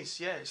 It is,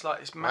 yeah. It's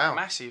like it's Wow.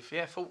 massive,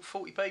 yeah.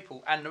 40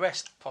 people, and the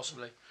rest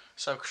possibly.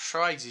 So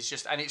charades is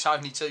just, and it's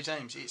only 2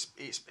 teams.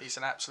 It's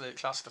an absolute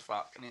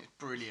clusterfuck, and it's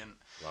brilliant.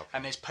 Lovely.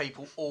 And there's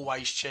people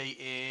always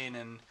cheating,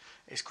 and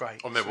it's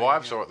great. On their So,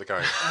 wives yeah. or at the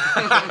game?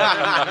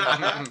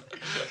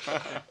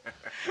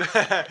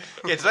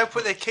 Yeah, do they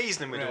put their keys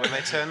in the middle when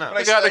they turn up?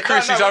 When It's like the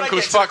Chris's when they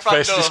Uncle's get to the Fuck front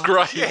Fest. It's door.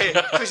 great.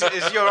 Yeah, Chris,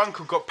 has your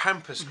uncle got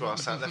pampas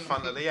grass out the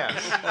front of the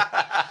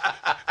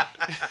house?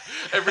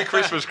 Every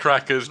Christmas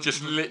cracker's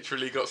just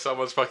literally got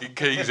someone's fucking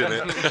keys in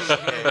it.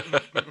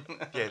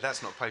 Yeah,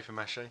 that's not paper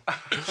mache.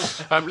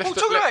 Let's Well,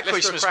 talking about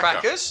Christmas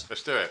crackers.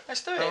 Let's do it.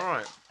 Let's do it. All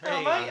right.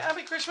 Oh, mate,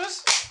 happy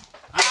Christmas.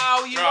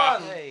 Oh, you Ah.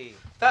 won.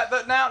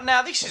 But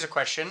now this is a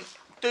question.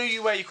 Do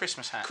you wear your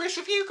Christmas hat? Chris,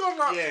 have you got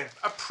like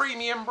a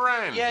premium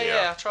brand?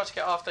 Yeah. I try to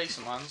get half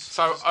decent ones.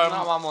 So,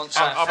 no one wants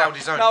that. I've held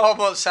his own. No one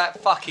wants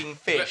that fucking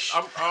fish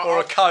I'm- or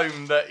a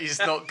comb that is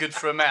not good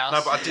for a mouse.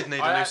 No, but I did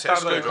need a I new had set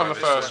of done Luke on the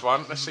screwdrivers. first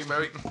one. Let's see,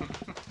 Mary.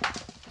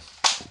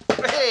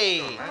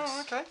 Hey. Oh,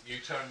 okay. You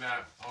turn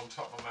that on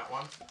top on that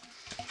one.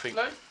 I think,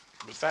 Lou,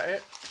 was that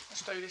it?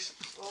 let's do this.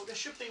 Well, there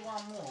should be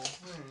one more.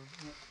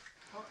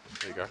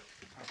 There you go. Okay,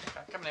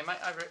 come in, mate.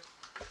 Over it.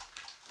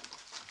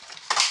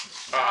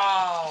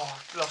 Oh,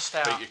 lost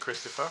out. Beat you,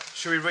 Christopher.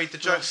 Shall we read the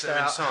jokes that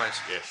are Lost out.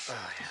 inside? Yes.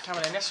 Come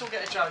on in. Let's all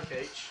get a joke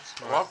each.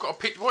 Well, I've got a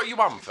picture. What you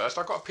won first?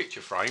 I got a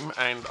picture frame,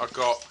 and I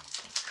got.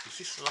 Is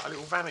this like a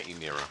little vanity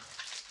mirror?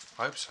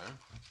 I hope so.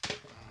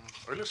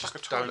 It looks like a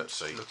toilet Don't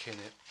seat. look in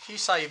it. If you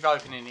say you've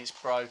opened it and it's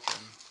broken,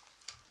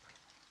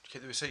 Did you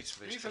get the receipts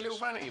for these? It's a please? little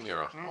vanity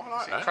mirror. I is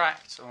like it that.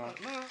 cracked? Or...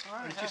 No,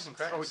 it hasn't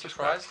cracked. Oh, it just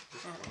Surprised.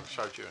 I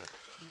showed you.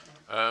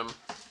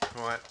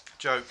 Right,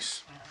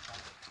 jokes.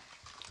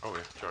 Oh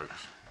yeah,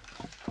 jokes.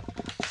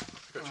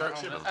 You got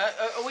jokes in them?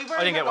 Are we wearing I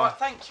didn't get right, one.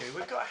 Thank you.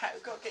 We've got to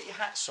get your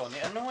hats on.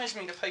 It annoys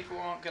me that people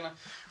aren't going to...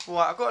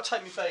 Right, I've got to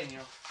take my beanie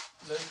off.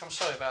 Luke, I'm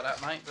sorry about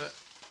that, mate, but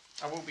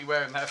I will be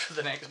wearing that for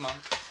the next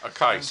month.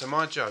 Okay, So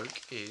my joke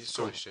is,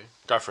 sorry, Stu,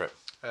 go for it.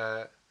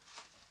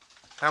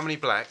 how many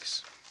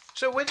blacks?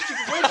 So where did you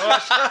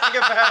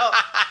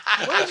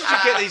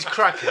get these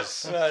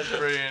crackers? That's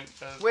brilliant.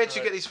 Where did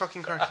you get these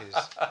fucking crackers?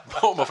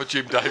 Bottom off of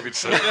Jim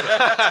Davidson.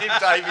 Tim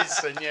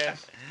Davidson, yeah.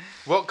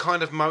 What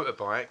kind of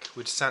motorbike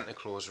would Santa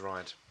Claus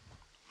ride?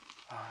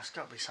 Oh, it's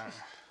got to be something.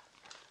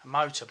 A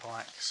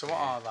motorbike. So what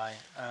are they?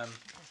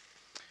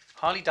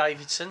 Harley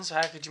Davidsons.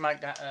 How could you make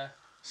that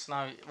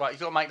snow? Right, you've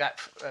got to make that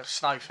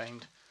snow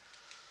themed.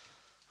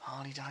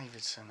 Harley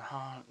Davidson.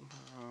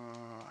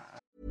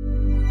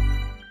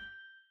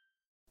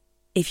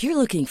 If you're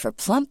looking for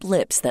plump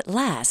lips that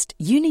last,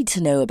 you need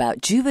to know about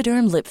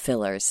Juvederm lip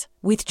fillers.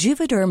 With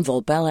Juvederm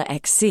Volbella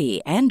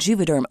XC and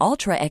Juvederm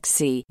Ultra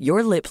XC,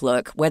 your lip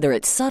look, whether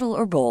it's subtle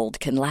or bold,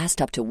 can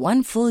last up to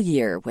 1 full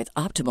year with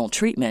optimal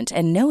treatment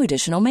and no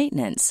additional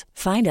maintenance.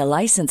 Find a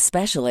licensed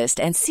specialist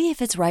and see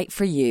if it's right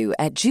for you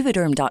at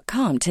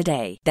Juvederm.com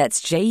today.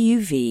 That's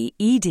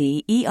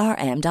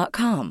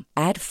JUVEDERM.com.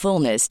 Add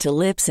fullness to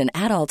lips in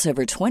adults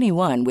over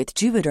 21 with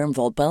Juvederm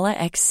Volbella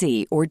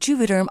XC or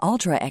Juvederm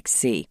Ultra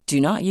XC. Do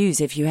Do not use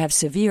if you have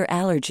severe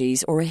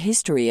allergies or a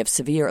history of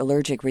severe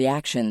allergic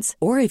reactions,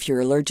 or if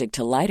you're allergic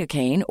to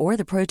lidocaine or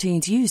the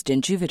proteins used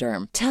in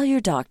Juvederm. Tell your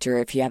doctor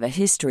if you have a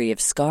history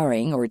of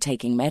scarring or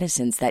taking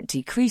medicines that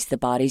decrease the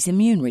body's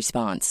immune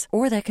response,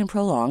 or that can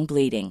prolong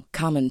bleeding.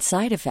 Common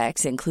side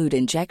effects include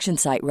injection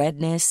site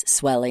redness,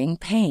 swelling,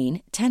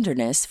 pain,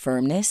 tenderness,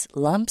 firmness,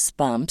 lumps,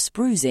 bumps,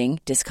 bruising,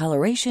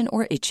 discoloration,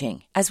 or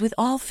itching. As with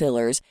all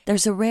fillers,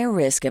 there's a rare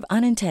risk of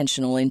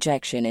unintentional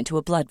injection into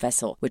a blood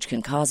vessel, which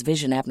can cause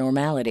vision abnormalities,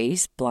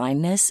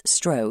 blindness,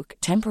 stroke,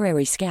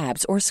 temporary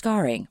scabs, or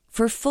scarring.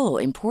 For full,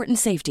 important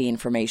safety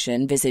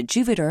information, visit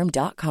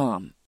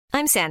Juvederm.com.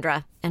 I'm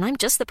Sandra, and I'm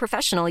just the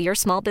professional your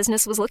small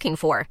business was looking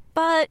for.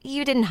 But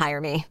you didn't hire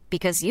me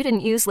because you didn't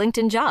use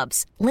LinkedIn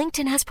Jobs.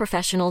 LinkedIn has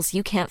professionals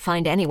you can't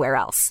find anywhere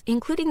else,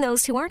 including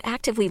those who aren't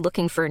actively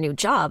looking for a new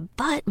job,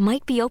 but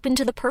might be open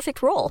to the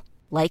perfect role,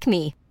 like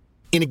me.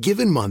 In a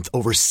given month,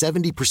 over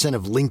 70%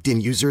 of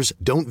LinkedIn users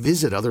don't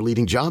visit other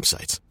leading job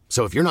sites.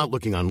 So if you're not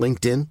looking on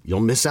LinkedIn, you'll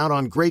miss out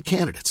on great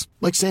candidates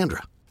like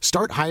Sandra.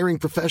 Start hiring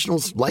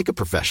professionals like a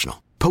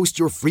professional. Post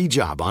your free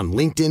job on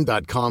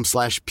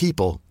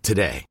linkedin.com/people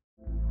today.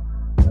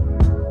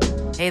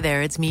 Hey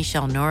there, it's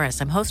Michelle Norris.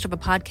 I'm host of a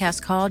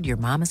podcast called Your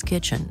Mama's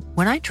Kitchen.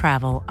 When I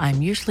travel,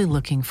 I'm usually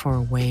looking for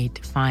a way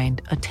to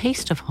find a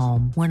taste of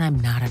home when I'm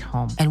not at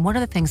home. And one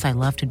of the things I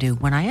love to do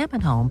when I am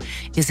at home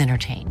is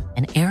entertain.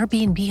 And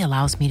Airbnb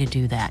allows me to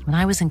do that. When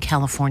I was in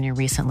California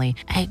recently,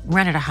 I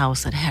rented a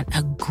house that had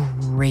a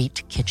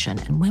great kitchen.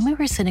 And when we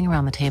were sitting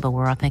around the table, we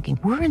were all thinking,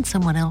 we're in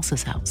someone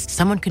else's house.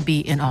 Someone could be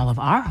in all of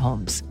our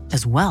homes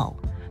as well.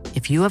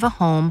 If you have a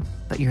home,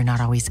 but you're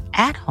not always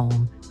at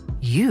home,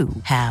 you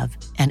have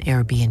an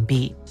Airbnb.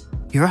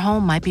 Your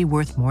home might be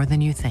worth more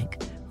than you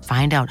think.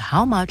 Find out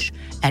how much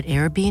at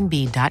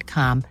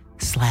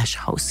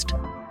airbnb.com/host.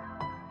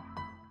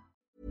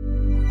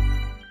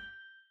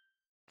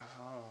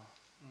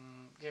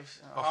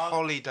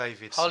 Holly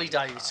Davidson. Holly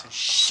Davidson.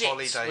 Shit.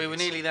 Holly Davidson. We were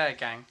nearly there,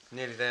 gang.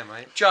 Nearly there,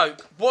 mate.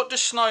 Joke. What do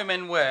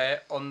snowmen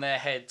wear on their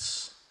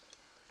heads?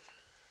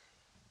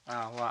 Oh,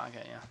 right, I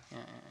get you. Yeah,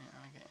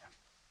 I get you.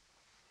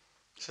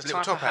 It's a Little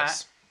type top of hat.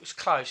 hats. It's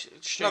close.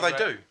 It's No, they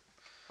stupid. do.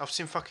 I've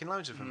seen fucking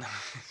loads of them.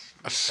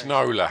 A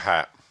snowler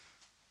hat.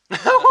 I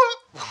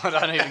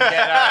don't even get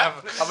that.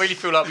 I really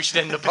feel like we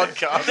should end the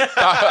podcast.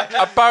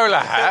 A bowler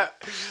hat.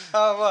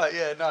 Oh, right,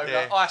 yeah, no. Yeah.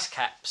 Like ice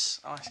caps.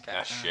 Ice caps.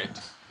 That's shit.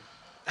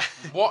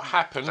 What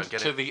happened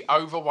to the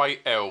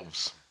overweight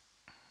elves?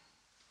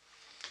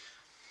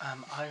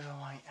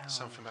 Overweight elves.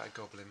 Something about a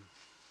goblin.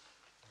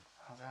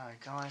 I don't know,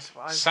 guys.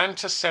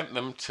 Santa sent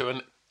them to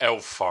an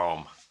elf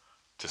farm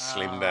to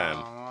slim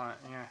down. Oh, right,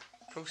 yeah.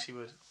 Of course he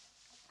would.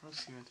 Of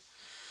course he would.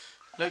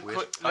 Luke, Weird.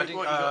 what I you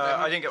didn't, got there?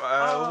 I didn't get.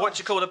 What do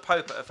you call a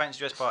pope at a fancy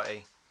dress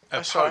party?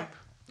 A sorry. pope.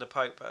 The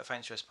pope at a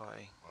fancy dress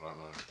party. I don't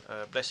know.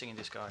 Blessing in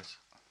disguise.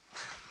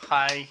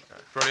 Hey.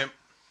 Brilliant.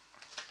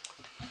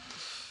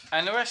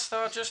 And the rest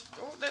are just...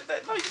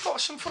 no, you've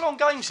got some full-on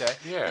games there.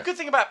 Yeah. The good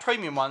thing about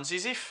premium ones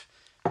is if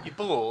you're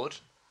bored,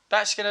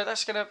 that's gonna.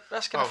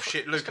 Oh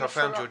shit, Luke! I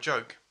found your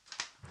joke.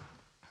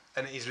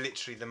 And it is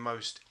literally the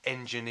most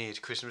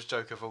engineered Christmas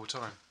joke of all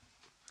time.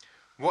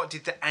 What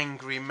did the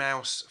angry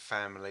mouse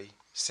family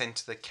send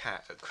to the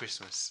cat at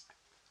Christmas?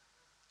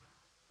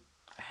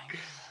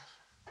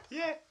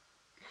 Yeah.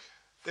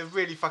 They've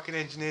really fucking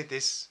engineered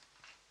this.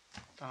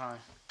 Don't know.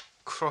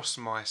 Cross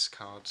mice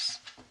cards.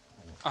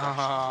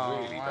 Oh,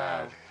 Really wow.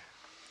 bad.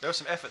 There was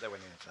some effort that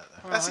went into that, though.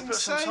 Well, That's they've got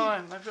some insane.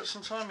 time. They've got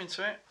some time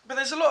into it. But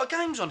there's a lot of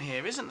games on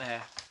here, isn't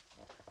there?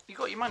 You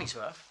got your money's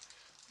worth.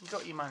 You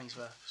got your money's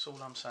worth. That's all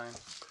I'm saying.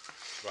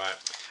 Right.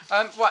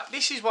 Right.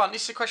 This is one.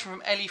 This is a question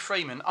from Ellie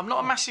Freeman. I'm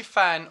not a massive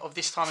fan of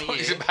this time of I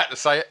was year. about to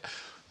say it.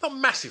 Not a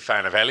massive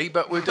fan of Ellie,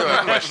 but we'll do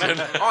a question.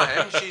 I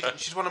am.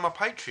 She's one of my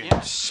Patreons.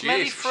 Yeah,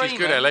 Smelly Freeman. She's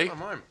good, Ellie. I'm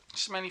home.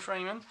 Smelly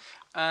Freeman.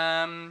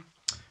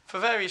 For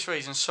various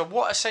reasons. So,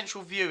 what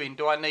essential viewing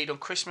do I need on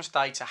Christmas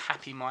Day to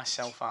happy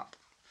myself up?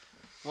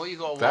 What you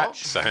got to That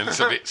watch? sounds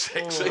a bit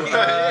sexy. I've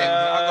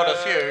got a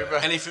few,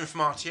 but Anything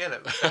from RTL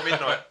at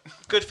midnight.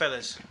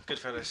 Goodfellas.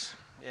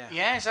 Yeah.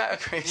 yeah, is that a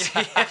quiz?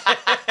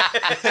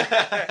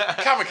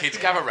 Come on, kids,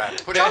 gather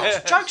round. Put it on.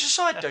 Jokes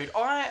aside, dude,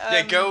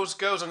 Yeah, girls,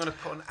 I'm going to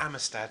put on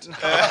Amistad. There's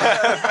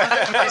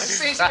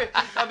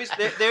I'm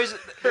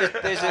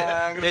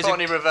going to put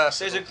on in reverse.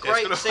 There's a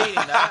great scene in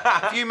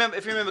that.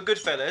 If you remember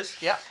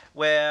Goodfellas, Yeah.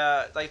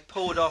 where they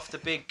pulled off the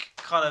big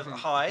kind of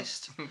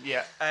heist,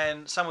 Yeah.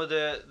 and some of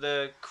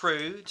the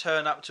crew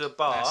turn up to a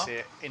bar. That's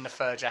it. In the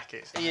fur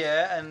jackets.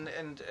 Yeah, and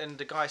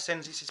the guy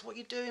sends. He says, "What are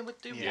you doing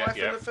with the wife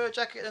in a fur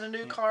jacket and a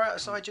new car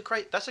outside your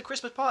crate?" That's a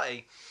Christmas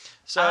party.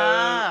 So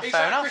Is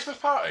fair that enough. a Christmas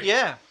party?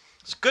 yeah,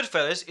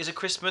 Goodfellas is a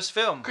Christmas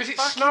film. Because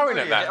it's snowing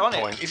at that on it.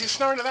 point. Is it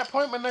snowing at that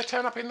point when they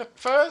turn up in the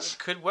furs?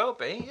 Could well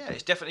be. Yeah,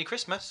 it's definitely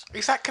Christmas.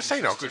 Is that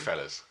Casino,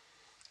 Goodfellas?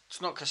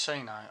 It's not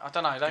Casino. I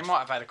don't know. They might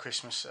have had a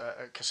Christmas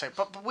Casino.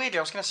 But weirdly,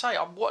 I was going to say,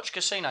 I watched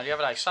Casino the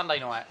other day, Sunday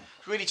night. I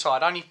was really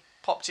tired. I only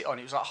popped it on.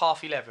 It was like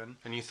 11:30.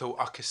 And you thought,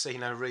 a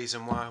casino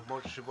reason why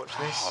I should watch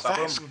this? Oh,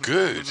 that's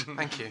good.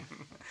 Thank you.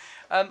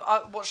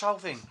 I watched the whole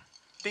thing.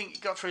 think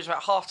it got through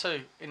about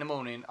 2:30 in the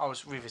morning. I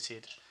was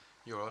riveted.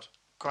 You're odd.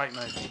 Great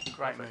movie.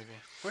 Great movie.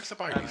 Where's the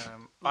Baileys?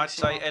 I'd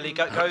say Ellie,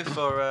 go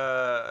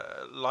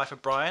for Life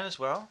of Brian as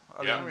well.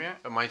 I mean,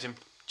 Amazing.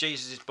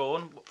 Jesus is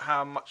Born.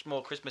 How much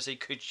more Christmassy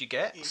could you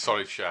get?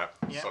 Solid shout.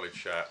 Yeah. Solid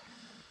shout.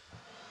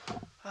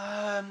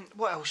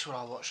 What else will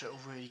I watch that'll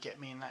really get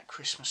me in that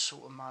Christmas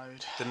sort of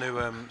mode? The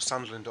new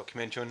Sunderland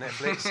documentary on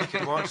Netflix. You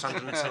could watch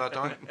Sunderland Till I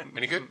Die.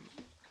 Any good?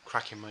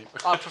 Cracking, mate.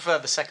 I prefer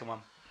the second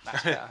one.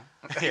 That's better.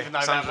 Even though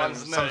that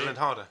one's new. Sunderland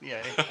harder.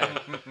 Yeah.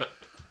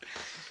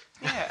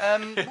 Yeah.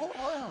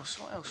 What else?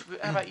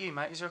 How about you,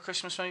 mate? Is there a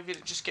Christmas movie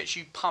that just gets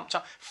you pumped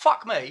up?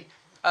 Fuck me.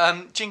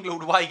 Jingle All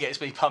the Way gets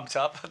me pumped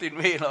up. I didn't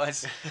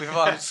realise.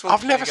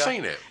 I've never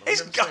seen it. I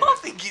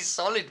think it's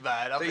solid,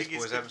 man. These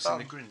boys haven't seen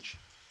The Grinch.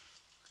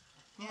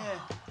 Yeah.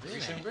 Have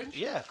you seen Grinch?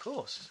 Yeah, of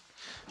course.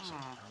 I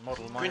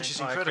model my Grinch is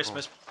entire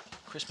incredible.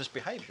 Christmas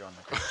behaviour on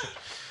the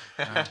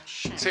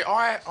Grinch. See,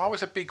 I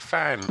was a big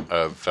fan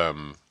of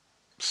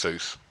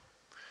Seuss,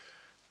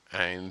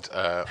 and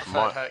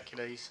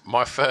Hercules.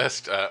 my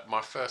first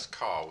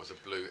car was a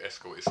blue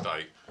Escort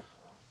Estate,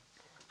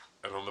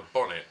 and on the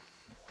bonnet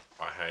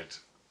I had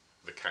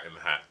the Cat in the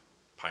Hat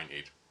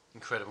painted.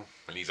 Incredible.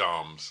 And his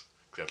arms,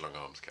 because he had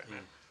long arms, Cat in the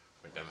Hat,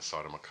 went down the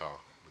side of my car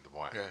with the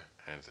white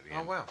hands at the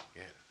end. Oh wow.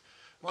 Yeah.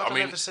 Well, I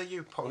never see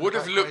you pop. Would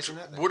have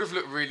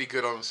looked really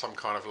good on some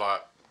kind of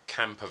like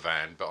camper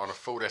van, but on a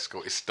Ford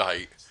Escort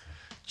Estate,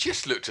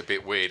 just looked a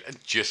bit weird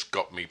and just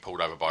got me pulled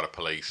over by the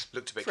police.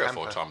 Looked a bit 3 or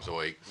camper. 4 times a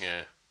week.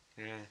 Yeah.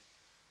 Yeah.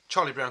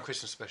 Charlie Brown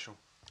Christmas special.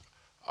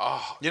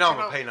 Oh, You know I'm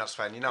a Peanuts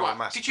fan. You know I'm a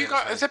massive Did you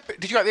Peanuts go? fan.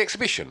 Did you go to the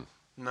exhibition?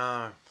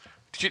 No.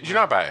 Did you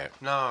know about it?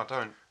 No, I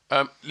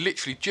don't.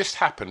 Literally just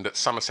happened at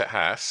Somerset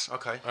House.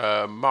 Okay.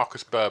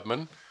 Marcus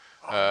Birdman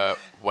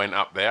went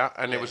up there,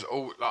 and it was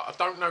all. Like, I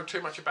don't know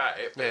too much about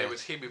it, but it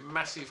was him with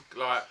massive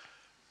like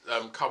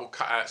cardboard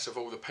cutouts of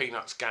all the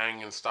Peanuts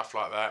gang and stuff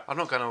like that. I'm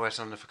not going to West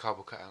London for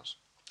cardboard cutouts.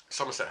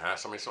 Somerset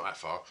House. I mean, it's not that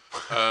far.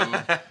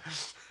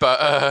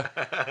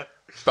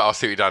 But I'll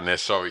see what you've done there.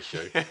 Sorry,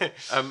 Stu.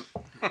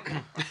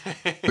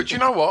 But you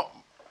know what?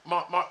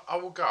 I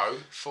will go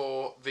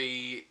for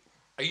the.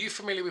 Are you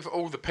familiar with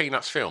all the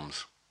Peanuts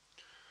films?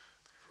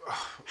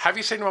 Have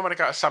you seen the one where they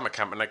go to summer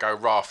camp and they go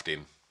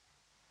rafting?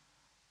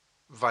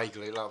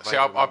 Vaguely, like. See,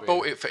 I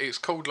bought it for. It's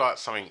called like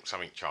something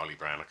Charlie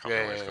Brown. I can't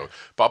remember what it's called.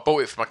 But I bought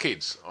it for my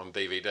kids on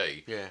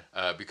DVD.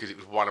 Yeah. Because it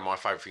was one of my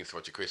favourite things to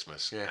watch at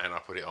Christmas. Yeah. And I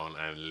put it on,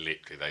 and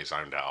literally they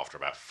zoned out after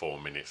about 4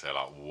 minutes. They're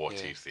like, "What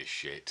is this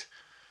shit?"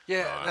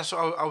 Yeah, that's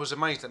what I was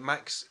amazed that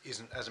Max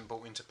hasn't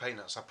bought into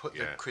Peanuts. I put the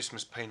Yeah.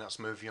 Christmas Peanuts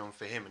movie on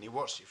for him, and he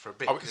watched it for a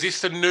bit. Oh, is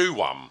this the new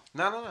one?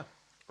 No.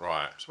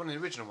 Right. It's one of the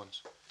original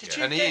ones. Did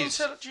you And get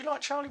into? Do you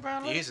like Charlie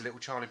Brown? He is a little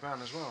Charlie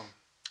Brown as well.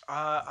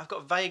 I've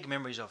got vague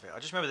memories of it. I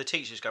just remember the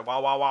teachers go, wow,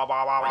 wow, wow,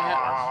 wow, wow, wow,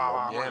 wow,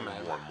 wow. Yeah,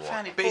 man.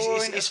 Found it But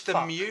boring it's as the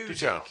fuck. music.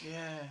 Did you?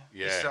 Yeah.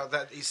 Yeah. It's like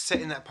that. It's set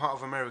in that part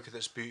of America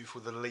that's beautiful,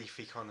 the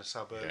leafy kind of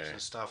suburbs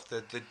and stuff.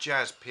 The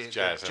jazz music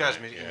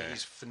in it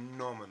is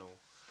phenomenal.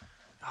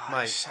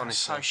 Mate, Sounds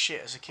so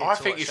shit as a kid. I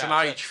to think watch it's that, an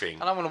but age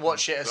thing. I don't want to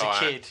watch it as a Like-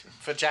 kid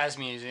for jazz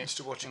music. I used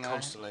to watch it you know?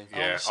 constantly.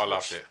 Yeah, I loved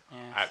watched- it.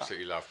 yeah,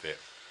 Absolutely loved it.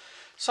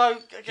 So, You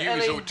was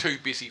Ellie, all too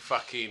busy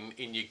fucking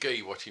in your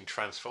gi watching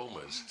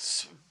Transformers.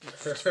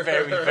 it's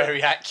very,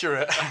 very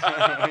accurate.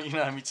 You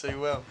know me too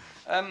well.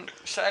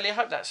 So, Ellie, I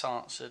hope that's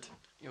answered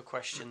your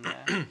question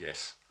there.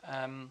 Yes.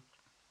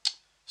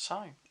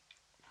 So,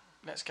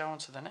 let's go on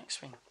to the next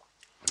thing.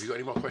 Have you got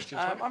any more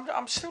questions? mate?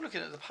 I'm still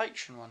looking at the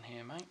Patreon one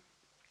here, mate.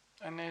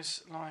 And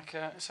there's like,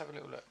 let's have a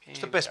little look. It's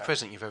the best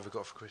present you've ever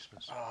got for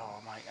Christmas.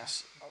 Oh, mate,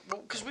 that's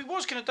because we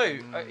was going to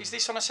do. Is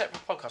this on a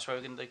separate podcast where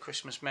we're going to do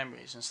Christmas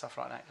memories and stuff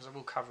like that? Because I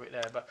will cover it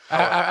there. But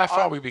How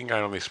far have we been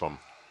going on this one?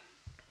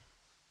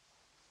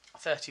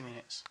 30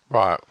 minutes.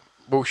 Right.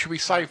 Well, should we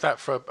save that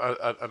for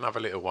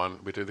another little one?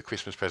 We do the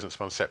Christmas presents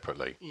one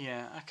separately.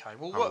 Yeah. Okay.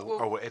 Well,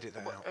 I will edit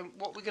that out.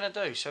 What we're going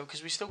to do? So,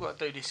 because we still got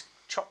to do this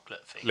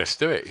chocolate thing. Let's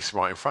do it. It's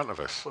right in front of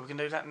us. Well, we're going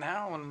to do that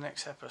now or on the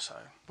next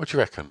episode. What do you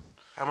reckon?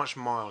 How much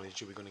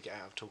mileage are we going to get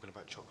out of talking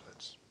about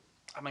chocolates?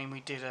 I mean, we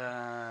did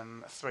a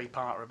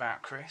 3-parter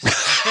about Chris. It's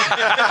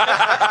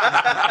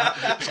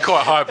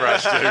quite highbrow,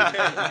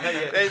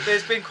 Stu.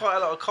 There's been quite a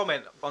lot of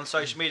comment on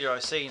social media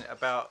I've seen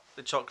about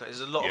the chocolate.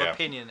 There's a lot of Yeah.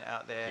 opinion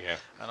out there, Yeah.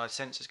 and I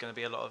sense there's going to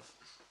be a lot of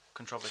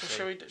controversy.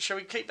 So shall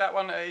we keep that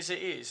one as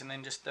it is, and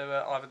then just do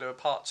either do a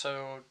part 2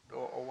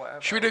 or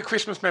whatever? Should we do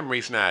Christmas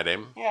memories now,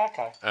 then? Yeah.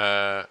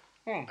 Okay.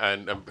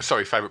 And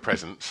sorry, favourite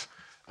presents,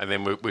 and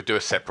then we'll do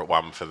a separate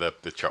one for the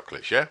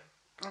chocolates. Yeah.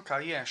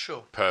 Okay. Yeah.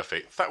 Sure.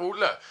 Perfect. Well,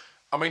 look.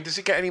 I mean, does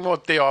it get any more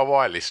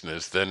DIY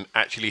listeners than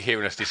actually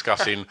hearing us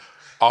discussing?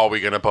 Are we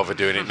going to bother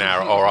doing it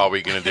now, or are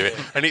we going to do it?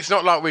 And it's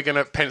not like we're going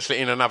to pencil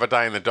it in another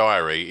day in the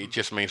diary. It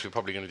just means we're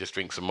probably going to just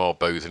drink some more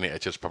booze, and it'll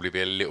just probably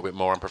be a little bit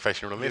more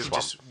unprofessional than this You've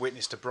one. just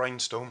witnessed a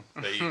brainstorm.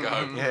 There you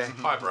go. Yeah.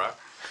 Hi, bro.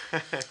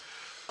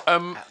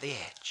 At the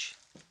edge.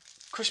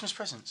 Christmas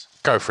presents.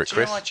 Go for it, Do you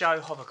Chris. know my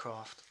Joe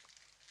Hovercraft?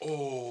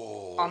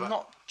 Oh, I'm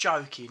not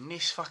joking.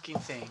 This fucking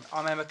thing.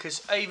 I remember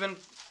because even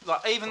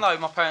though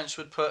my parents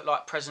would put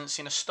like presents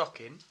in a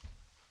stocking,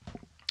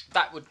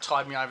 that would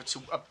tide me over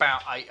to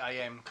about 8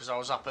 a.m. because I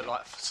was up at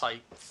like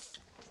say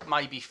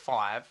maybe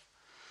 5.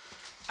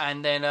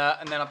 And then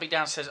I'd be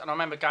downstairs, and I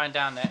remember going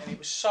down there, and it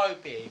was so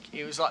big.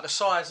 It was like the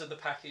size of the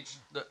package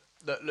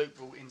that Luke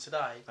brought in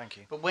today. Thank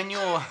you. But when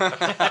you're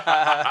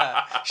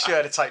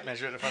sure, the tape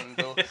measure at the front of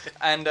the door,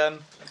 and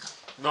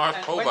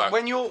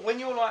when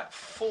you're like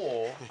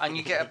 4 and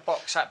you get a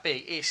box that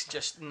big, it's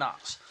just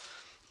nuts.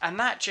 And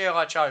that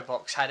G.I. Joe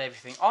box had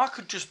everything. I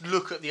could just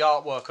look at the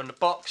artwork on the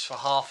box for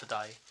half a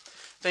day.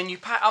 Then you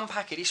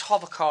unpack it. This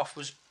hovercraft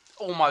was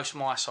almost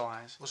my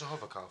size. What's a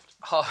hovercraft?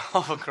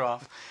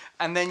 Hovercraft.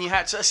 And then you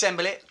had to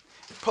assemble it,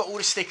 put all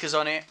the stickers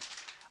on it.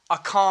 I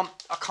can't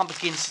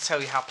begin to tell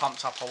you how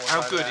pumped up I was.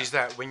 How good is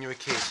that when you're a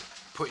kid,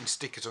 putting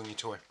stickers on your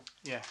toy?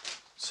 Yeah,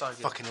 so good.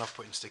 Fucking love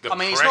putting stickers. I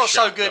mean, it's not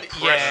so good.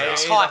 Yeah,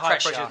 it's high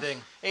pressure.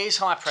 thing. It is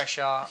high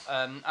pressure,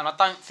 and I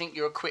don't think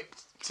you're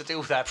equipped to deal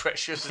with that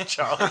pressure as a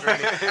child,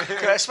 really.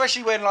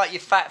 Especially when like your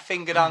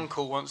fat-fingered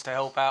uncle wants to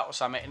help out or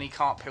something, and he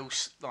can't peel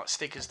like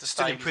stickers to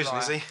Still stay in prison,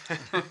 is he?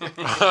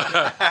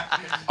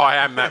 I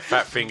am that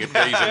fat-fingered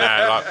geezer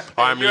now. Like,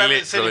 I'm you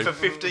haven't seen literally. him for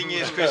 15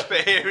 years, Chris,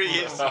 but here he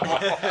is. But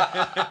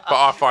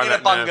I find in a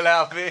that bungle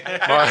now. outfit.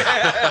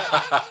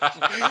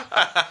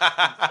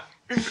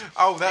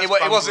 Oh, that's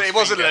It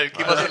wasn't Luke.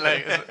 It wasn't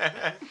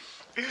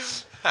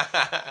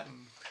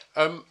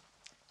Luke.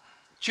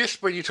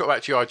 Just when you talk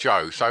about G.I.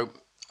 Joe, so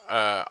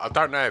I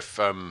don't know if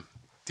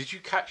did you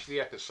catch the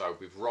episode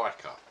with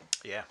Riker?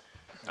 Yeah.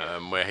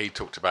 Where he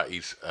talked about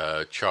his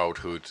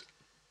childhood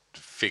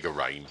figure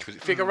range. Was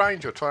it figure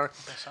range or Twilight?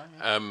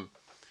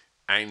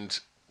 And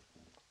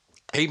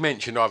he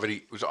mentioned either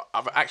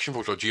Action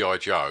Force or G.I.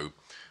 Joe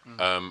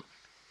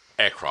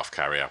aircraft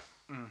carrier.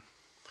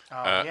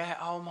 Oh yeah!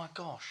 Oh my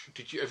gosh!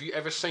 Have you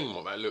ever seen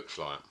what that looks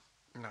like?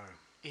 No.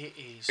 It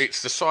is.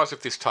 It's the size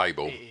of this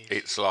table.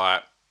 It's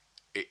like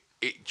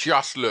it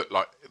just looked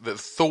like the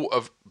thought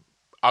of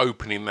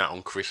opening that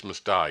on Christmas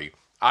Day.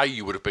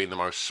 You would have been the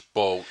most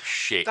spoiled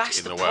shit That's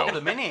in the the world.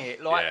 problem, isn't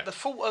it? Like the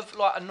thought of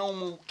like a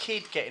normal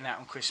kid getting that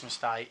on Christmas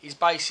Day is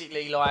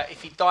basically like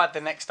if he died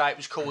the next day, it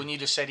was cool, and you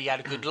just said he had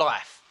a good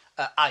life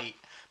at 8.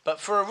 But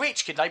for a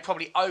rich kid, they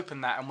probably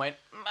opened that and went,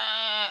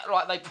 meh,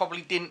 like they probably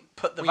didn't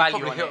put the value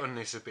you probably on hit it. on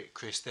this a bit,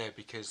 Chris, there,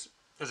 because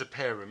as a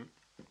parent,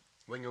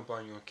 when you're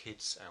buying your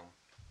kids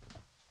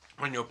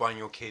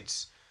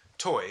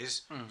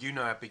toys, you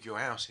know how big your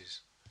house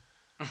is.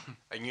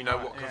 And you know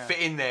what can fit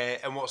in there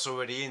and what's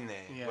already in there.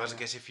 Yeah, Whereas I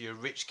guess if you're a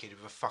rich kid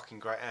with a fucking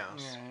great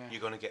house,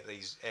 you're going to get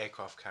these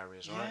aircraft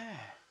carriers, right? Yeah.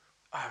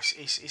 Oh,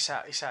 it's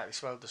out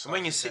this world. And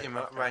when you're sitting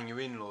around your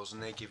in-laws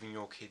and they're giving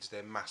your kids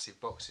their massive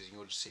boxes, and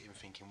you're just sitting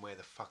thinking, where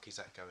the fuck is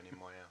that going in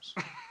my house?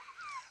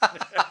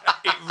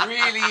 It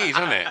really is,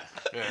 isn't it?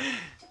 Yeah.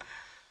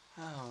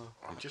 Oh.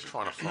 I'm just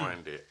trying to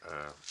find it.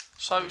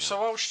 So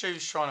while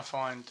Stu's trying to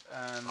find...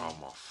 oh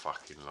my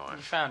fucking life.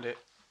 You found it?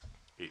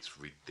 It's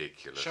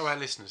ridiculous. Show our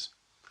listeners.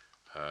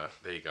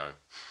 There you go.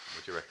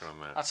 What do you reckon on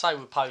that? I'd say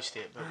we'll post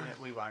it, but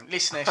we won't.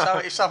 Listen,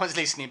 if someone's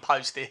listening,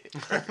 post it.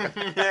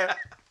 Yeah.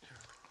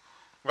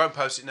 Won't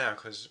post it now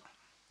because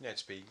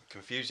it'd be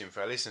confusing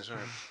for our listeners,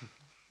 wouldn't it?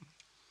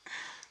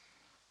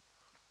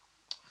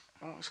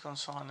 Oh, it's gone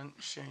silent.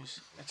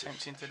 Stu's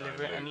attempting to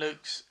deliver it, and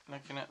Luke's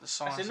looking at the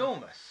size. That's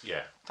enormous.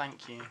 Yeah.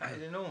 Thank you. That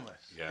is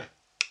enormous. Yeah.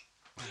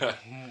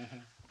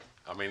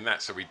 I mean,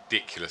 that's a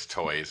ridiculous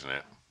toy, isn't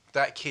it?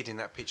 That kid in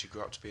that picture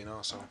grew up to be an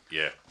arsehole.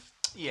 Yeah.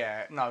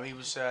 Yeah, no, he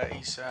was.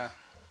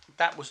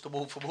 That was the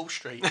Wolf of Wall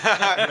Street.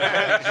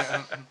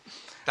 That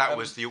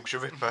was the Yorkshire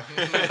Ripper.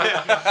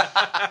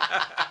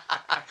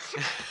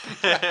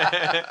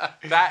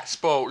 That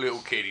spoilt little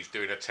kid is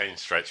doing a 10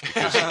 stretch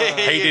because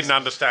he didn't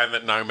understand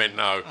that no meant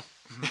no.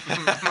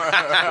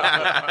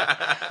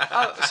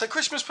 So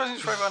Christmas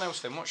presents for everyone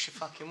else then. What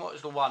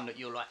is the one that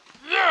you're like,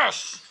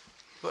 yes?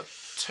 But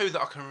 2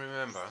 that I can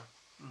remember.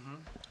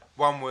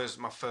 One was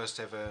my first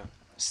ever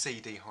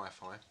CD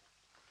hi-fi.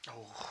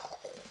 Oh,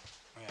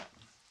 yeah.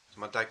 So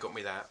my dad got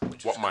me that.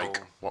 Which What was make?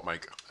 cool. What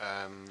make?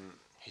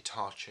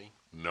 Hitachi.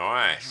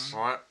 Nice.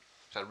 Right.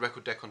 So it had a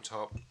record deck on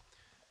top.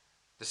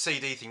 The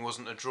CD thing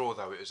wasn't a drawer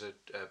though. It was a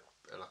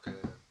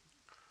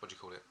what do you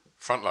call it?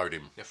 Front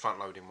loading. Yeah, front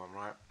loading one,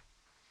 right?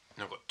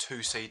 And I've got 2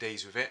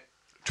 CDs with it.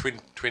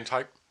 Twin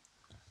tape.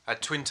 I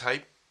had twin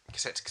tape,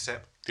 cassette to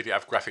cassette. Did it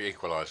have graphic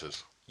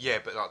equalisers? Yeah,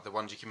 but like the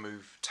ones you can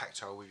move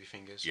tactile with your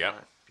fingers. Yeah.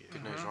 Right?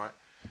 Good news, right?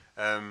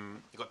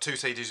 You got 2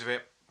 CDs of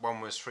it. One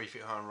was 3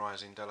 Feet High and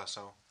Rising, De La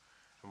Soul,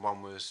 and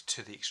one was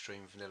To the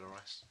Extreme, Vanilla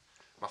Ice.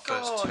 My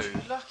first God, 2.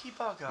 you lucky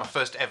bugger. My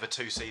first ever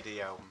 2 CD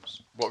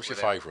albums. What was your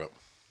were them. favourite?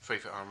 3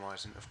 Feet High and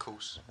Rising, of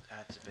course.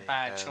 Had to be.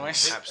 Bad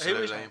choice.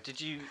 Absolutely.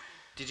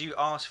 Did you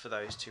ask for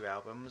those 2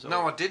 albums? Or?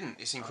 No, I didn't.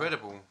 It's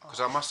incredible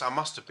because I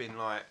must have been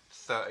like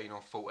 13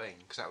 or 14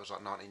 because that was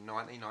like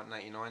 1990,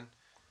 1989.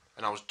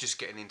 And I was just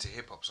getting into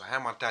hip hop, so how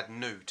my dad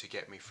knew to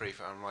get me 3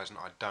 Feet High and Rising,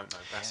 I don't know.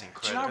 That's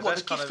incredible. Do you know what?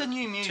 The gift of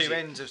new music. 2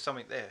 ends of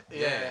something there.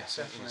 Yeah, it's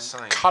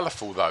insane.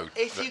 Colourful though.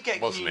 If you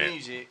get wasn't new it?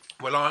 music,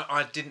 Well,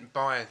 I didn't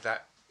buy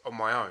that on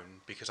my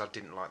own because I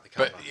didn't like the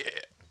cover.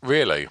 But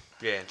Really?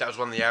 Yeah, that was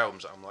one of the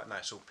albums that I'm like, no,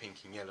 it's all pink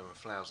and yellow and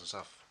flowers and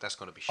stuff. That's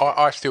got to be shit.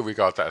 I still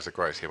regard that as the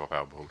greatest hip hop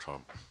album of all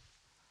time.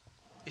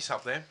 It's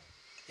up there.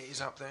 It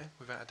is up there,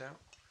 without a doubt.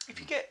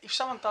 If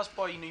someone does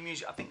buy you new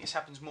music, I think this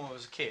happens more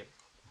as a kid.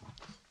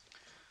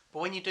 But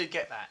when you do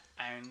get that,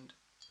 and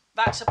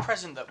that's a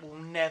present that will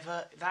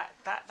never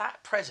that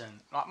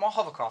present, like my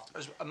hovercraft,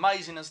 as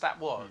amazing as that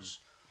was,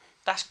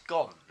 that's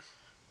gone.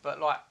 But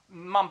like,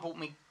 Mum bought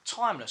me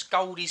Timeless.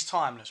 Goldie's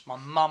Timeless. My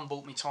mum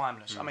bought me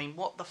Timeless. I mean,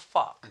 what the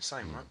fuck?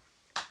 Insane, right?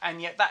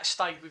 And yet that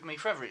stayed with me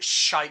forever. It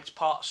shaped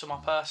parts of my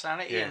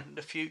personality Yeah. and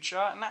the future,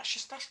 and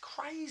that's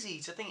crazy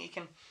to think it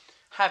can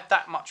have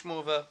that much more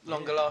of a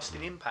longer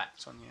lasting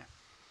impact on you.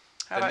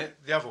 How And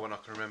about- the other one I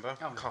can remember,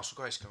 Castle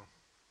Grayskull.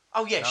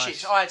 Oh yeah,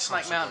 Nice. shit! I had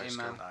Snake Castle Mountain, Grayskull.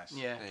 man. Nice.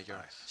 Yeah, There you go.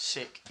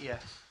 sick. Yeah.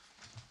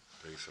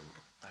 Decent.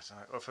 That's all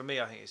right. Well, for me,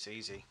 I think it's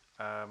easy.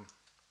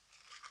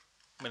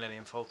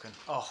 Millennium Falcon.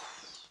 Oh,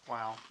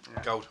 wow.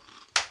 Yeah. Gold.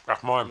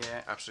 That's mine.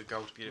 Yeah. Absolute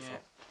gold. Beautiful.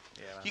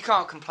 Yeah. Yeah, man. You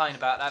can't complain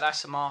about that.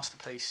 That's a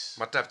masterpiece.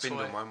 My dad binned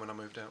Toy. on mine when I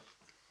moved out.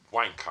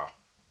 Wanker.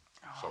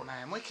 Oh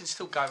man, we can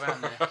still go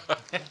around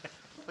there.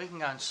 We can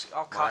go and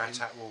I'll My cut him.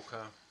 Attack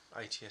Walker,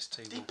 ATST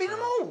Did he Walker, bin them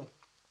all?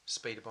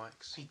 Speeder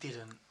bikes. He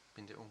didn't.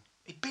 Binned it all.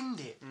 He binned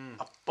it. Oh, Well,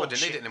 I bullshit.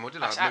 didn't need it anymore,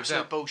 did I? That's I moved absolute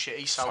out. bullshit.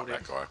 He sold Fuck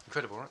it. that guy.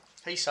 Incredible, right?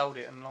 He sold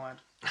it and lied.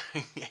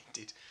 Yeah, he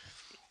did.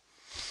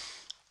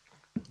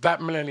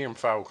 That Millennium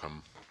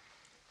Falcon.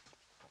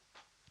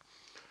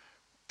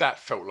 That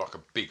felt like a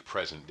big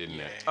present, didn't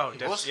it? Oh,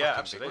 It was yeah, fucking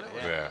absolutely. big,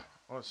 wasn't Yeah. Yeah.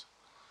 It was.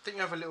 Didn't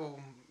you have a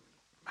little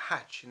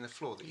hatch in the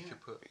floor that you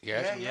could put?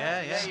 Yeah.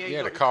 Yeah. you Yeah, got the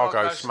your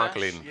cargo stash.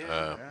 smuggling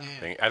Yeah.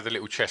 thing. It had the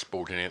little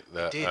chessboard in it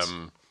that did.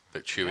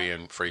 that Chewie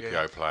and 3PO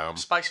Yeah. play on.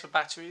 Space for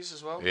batteries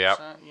as well. Yeah,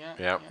 So,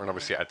 yeah, and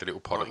obviously it had the little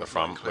pod at the Not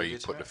front where you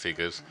included. put the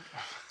figures,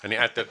 and it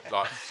had the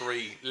like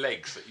 3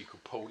 legs that you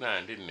could pull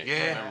down, didn't it?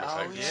 Yeah. Remember, so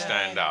Oh, you could yeah.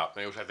 stand up.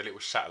 And it also had the little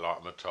satellite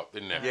on the top,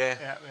 didn't it?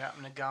 Yeah. Yeah,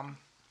 and the gum.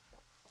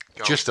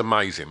 Just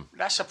amazing.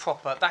 That's a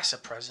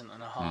present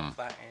and a half.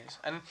 That is,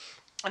 and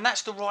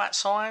that's the right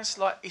size.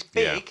 Like it's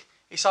big. Yeah.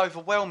 It's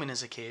overwhelming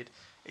as a kid.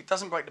 It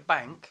doesn't break the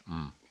bank.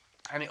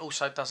 And it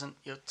also doesn't.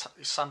 Your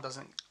son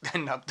doesn't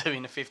end up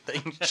doing a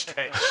 15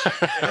 stretch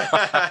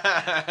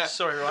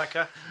Sorry,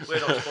 Riker. We're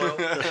not spoiled.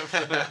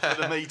 for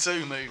the Me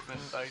Too movement,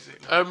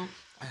 basically.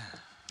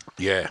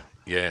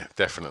 Yeah,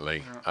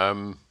 definitely.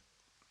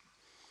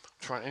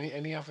 Try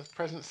any other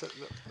presents that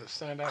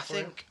stand out for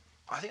you?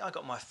 I think I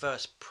got my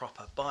first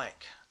proper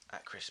bike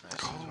at Christmas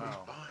as well.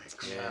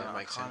 Yeah, And that I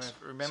makes kind sense.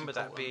 of remember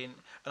that being,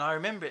 and I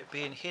remember it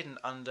being hidden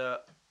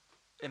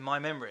in my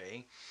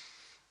memory,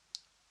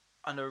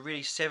 under a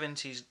really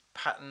 70s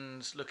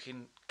patterns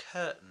looking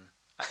curtain.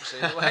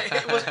 Actually, the way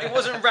it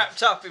wasn't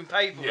wrapped up in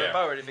paper or a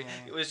bow or anything.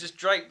 It was just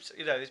draped.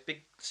 This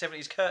big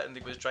 70s curtain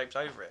that was draped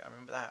over it. I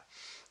remember that.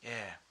 Yeah.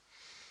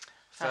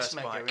 That's First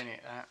mega, bike.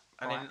 innit? That.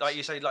 And then, Right. like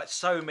you say, like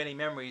so many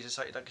memories. It's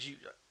like because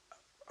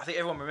I think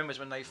everyone remembers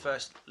when they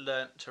first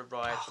learnt to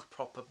ride a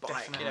proper bike.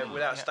 definitely.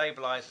 Without Yeah.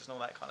 stabilisers and all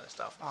that kind of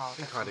stuff. Oh, I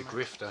think I had a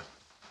grifter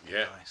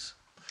Yeah. Nice.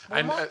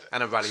 And,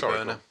 and a rally sorry,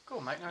 burner. Go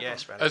on, mate. No,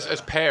 Yes, go on. Rally as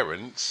Burner.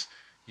 parents,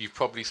 you've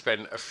probably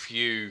spent a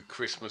few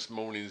Christmas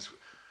mornings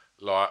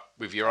like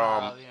with your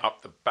arm yeah.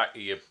 up the back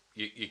of your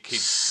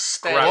kids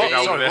Steady. grabbing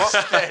hold of their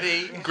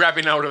Steady.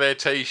 grabbing hold of their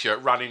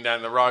t-shirt, running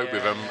down the road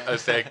with them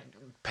as they're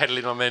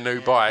pedalling on their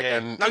new bike.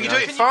 And No, you do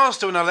it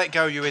faster when I let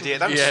go, you idiot.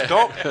 Don't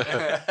stop.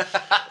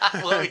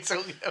 What are we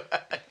talking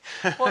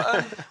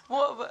about?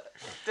 What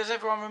does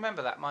everyone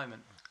remember that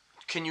moment?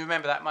 Can you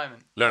remember that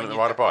moment? Learning When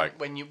to ride a bike?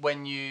 When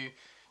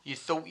you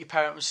thought your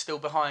parent was still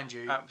behind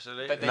you.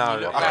 Absolutely. But then No, you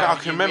looked I round and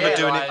can you remember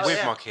doing it realised-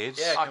 with my kids.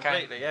 Yeah, Okay.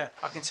 completely. Yeah.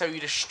 I can tell you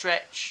to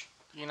stretch.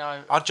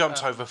 I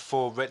jumped over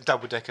 4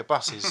 double-decker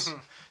buses.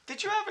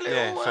 Did you have a little?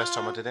 Yeah, first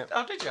time I did it.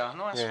 Oh, did you?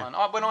 Nice Yeah.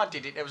 one. When I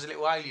did it, there was a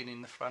little alien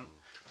in the front.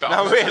 but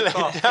No, really?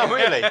 No,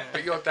 really?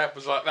 But your dad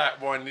was like that,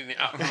 winding it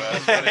up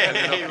first, and then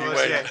He off you was,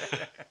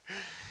 went.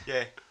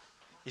 Yeah.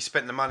 He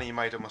spent the money he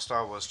made on my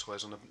Star Wars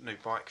toys on a new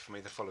bike for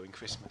me the following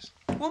Christmas.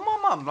 Well, my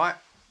mum, like,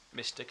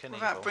 Mr. Knievel.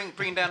 without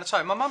bringing down the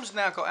tone, my mum's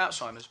now got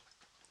Alzheimer's.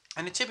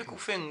 And the typical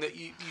thing that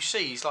you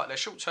see is like their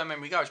short-term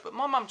memory goes. But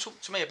my mum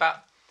talked to me about,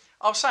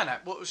 I was saying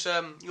that, what was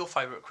your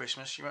favourite at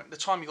Christmas? She went, the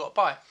time you got a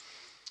bike.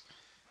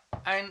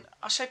 And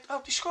I said,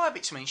 oh, describe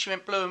it to me. And she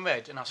went blue and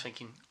red. And I was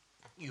thinking,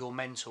 you're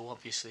mental,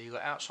 obviously, you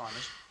got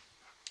Alzheimer's.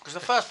 Because the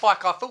first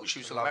bike I thought she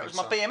was talking about was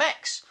my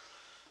BMX.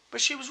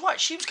 But she was right.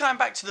 She was going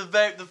back to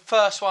the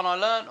first one I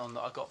learnt on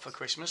that I got for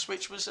Christmas,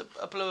 which was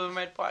a blue and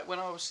red bike when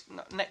I was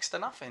next to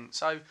nothing.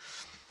 So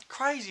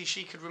crazy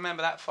she could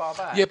remember that far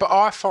back. Yeah, but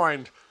I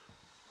find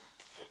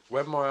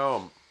when my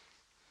aunt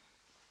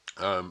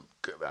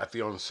at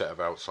the onset of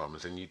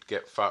Alzheimer's, and you'd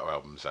get photo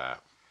albums out,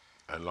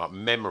 and like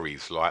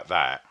memories like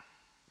that,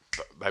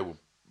 they will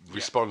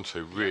respond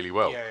to really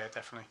well. Yeah,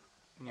 definitely.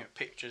 Yeah,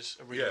 pictures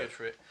are really good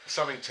for it.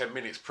 Something 10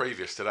 minutes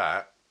previous to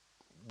that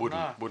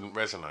wouldn't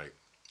resonate.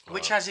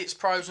 Which has its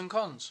pros and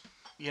cons,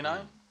 you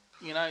know.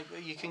 You know,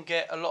 you can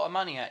get a lot of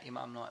money out your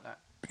mum like that.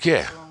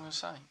 Yeah. That's all I'm going to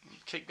say. You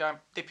keep going,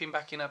 dipping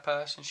back in her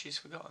purse and she's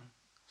forgotten.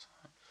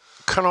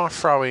 Can I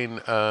throw in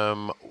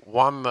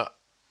one that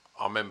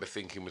I remember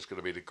thinking was going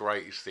to be the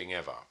greatest thing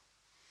ever.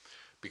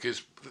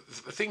 Because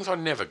the things I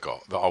never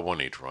got that I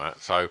wanted, right?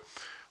 So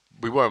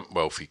we weren't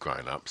wealthy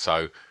growing up,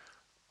 so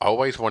I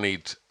always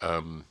wanted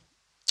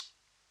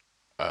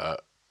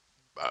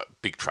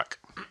big track,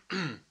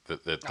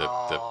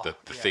 the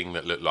thing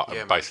that looked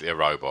like basically a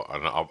robot,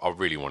 and I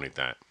really wanted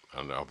that.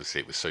 And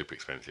obviously it was super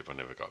expensive. I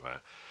never got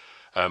that.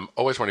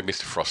 Always wanted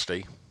Mr.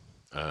 Frosty.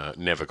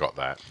 Never got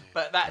that.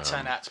 But that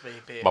turned out to be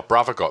a bit. My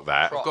brother got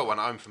that. I've got one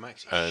at home for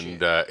Max.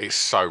 And it's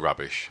so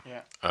rubbish.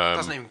 Yeah. It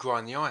doesn't even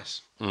grind the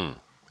ice.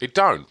 It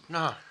don't.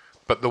 No.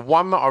 But the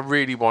one that I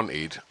really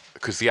wanted,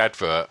 because the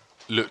advert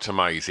looked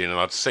amazing, and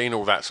I'd seen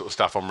all that sort of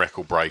stuff on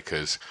Record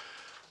Breakers,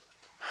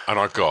 and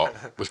I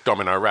got, was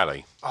Domino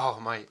Rally.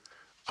 Oh, mate.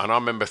 And I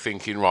remember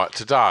thinking, right,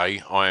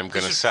 today I am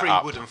going to set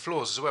up wooden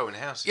floors as well in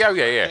houses.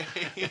 Yeah.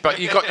 But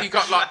you got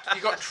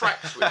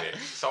tracks with it.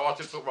 So I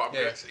just thought,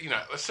 right, you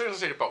know, as soon as I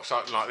see the box,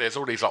 like there's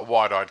all these like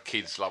wide-eyed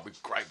kids like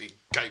with great big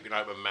gaping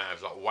open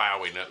mouths, like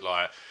wowing at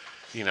like,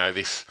 you know,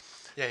 this.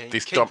 Yeah, you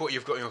this keep what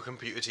you've got on your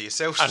computer to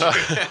yourself. And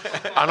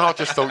I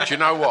just thought, you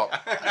know what?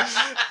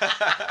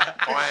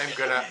 I am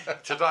gonna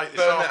today this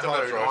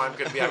afternoon. I'm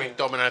gonna be having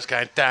Domino's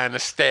going down the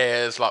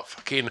stairs like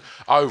fucking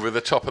over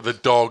the top of the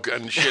dog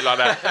and shit like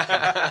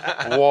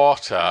that.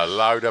 What a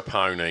load of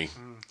pony!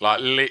 Like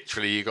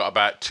literally, you got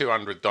about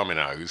 200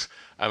 Domino's,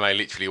 and they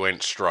literally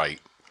went straight,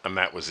 and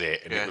that was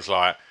it. And it was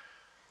like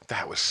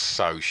that was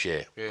so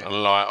shit. Yeah.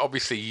 And like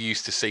obviously, you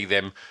used to see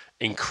them.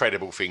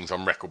 Incredible things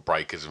on Record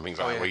Breakers and things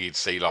like that, where you'd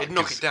see like. It'd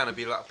knock it down and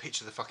be like a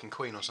picture of the fucking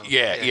Queen or something.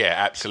 Yeah,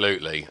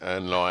 absolutely.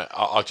 And like,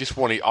 I just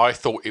wanted. I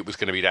thought it was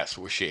going to be that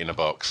sort of shit in a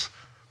box.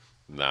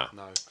 Nah,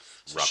 no,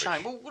 it's rubbish.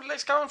 A shame. Well,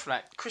 let's go on from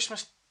that.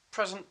 Christmas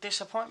present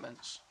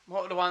disappointments.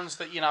 What are the ones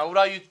that you know?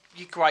 Although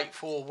you're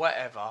grateful or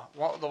whatever,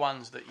 what are the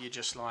ones that you're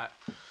just like,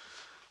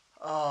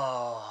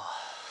 oh,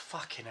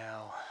 fucking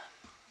hell.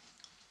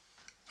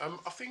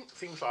 I think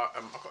things like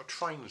I got a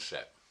train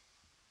set,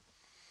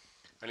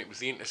 and it was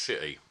the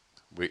Intercity.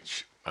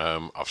 Which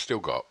I've still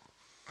got.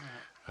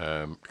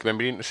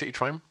 Remember the Intercity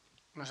train?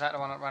 Was that the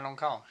one that ran on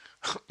coal?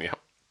 Yeah.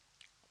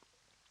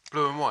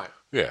 Blue and white?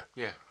 Yeah.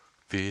 Yeah.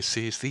 This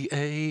is the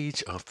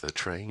age of the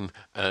train.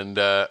 And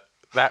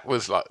that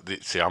was like...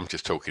 See, I'm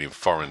just talking in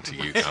foreign to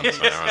you,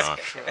 cunts now,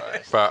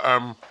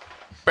 aren't I?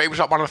 But it was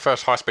like one of the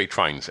first high-speed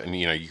trains. And,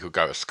 you know, you could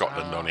go to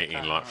Scotland on it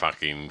in like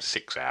fucking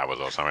 6 hours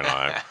or something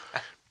like that.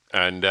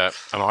 And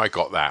I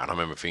got that, and I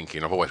remember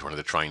thinking, I've always wanted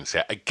a train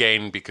set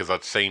again because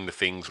I'd seen the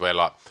things where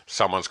like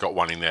someone's got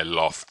one in their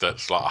loft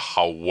that's like a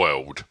whole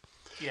world,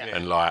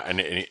 and like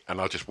and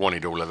I just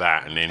wanted all of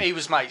that. And then he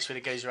was mates with a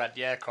geezer who had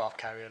the aircraft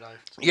carrier though.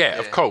 Yeah,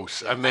 of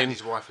course. Yeah, and then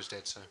his wife was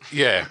dead, so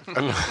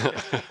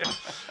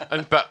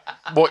but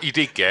what you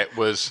did get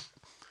was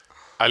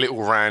a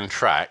little round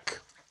track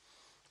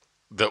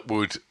that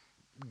would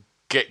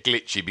get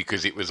glitchy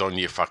because it was on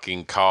your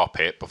fucking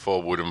carpet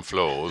before wooden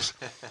floors.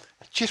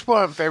 Just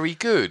weren't very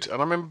good, and I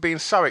remember being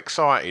so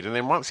excited, and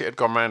then once it had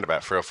gone round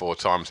about 3 or 4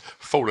 times,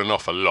 fallen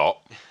off a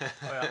lot,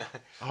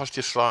 I was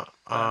just like,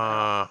 and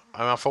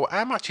I thought,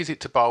 how much is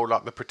it to bowl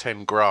like the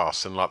pretend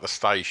grass and like the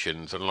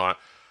stations and like,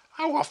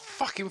 oh, what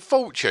fucking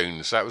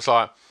fortunes! So it was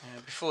like,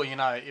 before you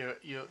know it,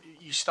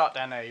 you start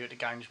down there, you're at the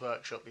Games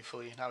Workshop.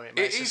 Before you know it,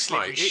 it is,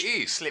 mate.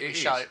 It is. Slippery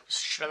show.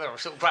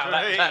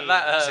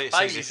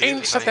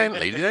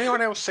 Incidentally, did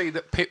anyone else see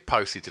that Pip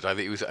posted today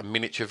that he was at a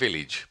miniature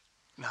village?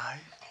 No.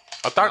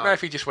 I don't know if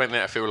he just went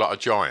there to feel like a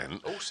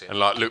giant and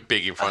like look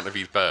big in front of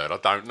his bird. I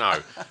don't know,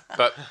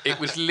 but it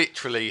was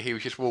literally he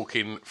was just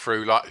walking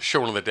through like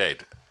Shaun of the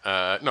Dead,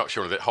 not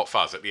Shaun of the Dead, Hot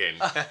Fuzz at the end,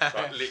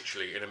 like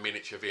literally in a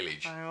miniature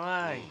village. No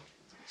way.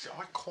 So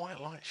I quite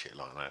like shit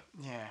like that.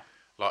 Yeah.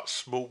 Like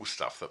small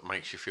stuff that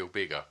makes you feel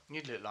bigger.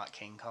 You'd look like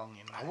King Kong,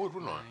 you know. I would,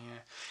 wouldn't I?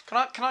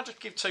 Yeah. Can I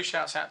just give 2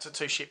 shouts out to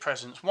 2 shit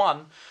presents?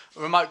 One, a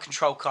remote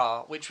control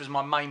car, which was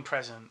my main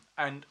present,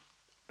 and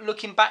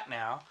looking back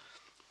now.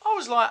 I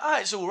was like, oh,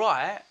 it's all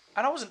right.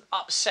 And I wasn't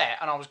upset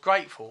and I was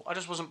grateful. I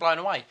just wasn't blown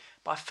away.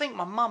 But I think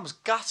my mum was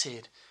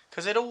gutted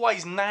because they'd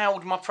always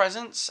nailed my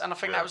presents. And I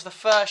think that was the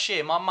first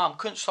year my mum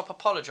couldn't stop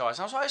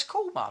apologising. I was like, it's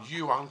cool, mum.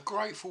 You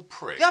ungrateful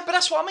prick. Yeah, but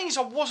that's what I mean. Is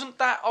I wasn't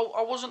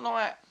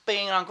like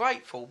being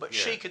ungrateful, but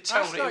she could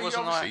tell that it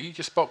wasn't like... You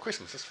just bought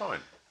Christmas, that's fine.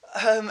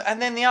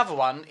 And then the other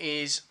one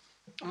is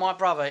my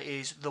brother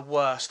is the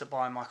worst at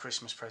buying my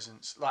Christmas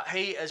presents. Like,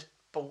 he has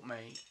bought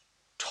me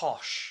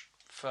Tosh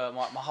for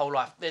my whole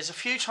life. There's a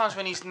few times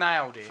when he's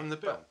nailed it. From the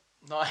bill?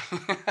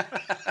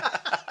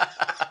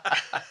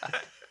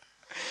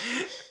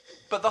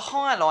 But the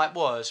highlight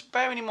was,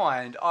 bearing in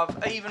mind,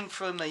 I've even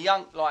from a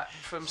young,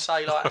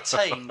 say a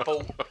teen,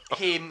 bought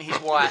him, his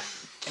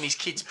wife, and his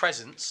kids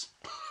presents.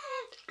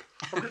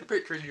 I'm just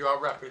picturing you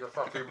unwrapping a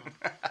fucking...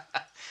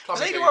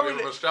 Did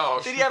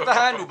he have the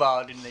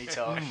handlebar, didn't he,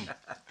 Tosh?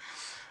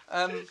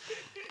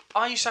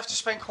 I used to have to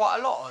spend quite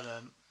a lot on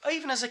them.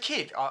 Even as a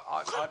kid,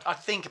 I'd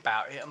think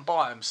about it and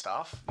buy them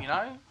stuff, you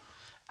know?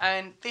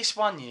 And this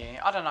one year,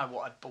 I don't know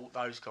what I'd bought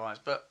those guys,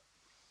 but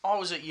I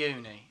was at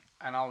uni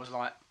and I was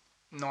like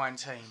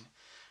 19.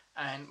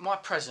 And my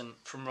present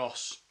from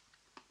Ross,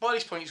 by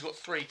this point he's got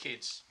 3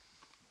 kids.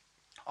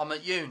 I'm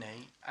at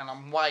uni and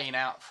I'm weighing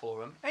out for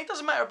them. And it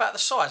doesn't matter about the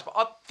size, but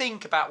I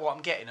think about what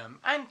I'm getting them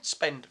and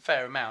spend a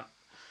fair amount.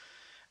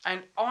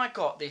 And I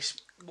got this,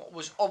 what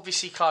was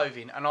obviously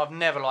clothing, and I've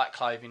never liked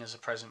clothing as a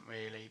present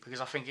really,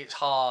 because I think it's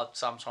hard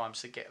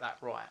sometimes to get that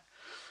right.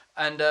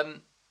 And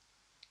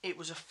it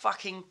was a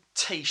fucking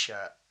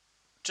t-shirt,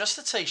 just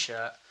a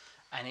t-shirt,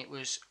 and it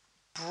was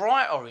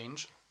bright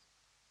orange,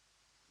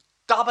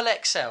 double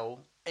XL,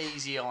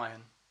 easy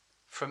iron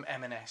from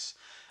M&S.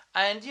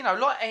 And you know,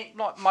 like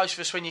most of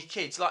us when you're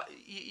kids, like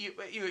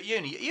you're at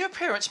uni, your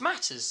appearance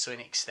matters to an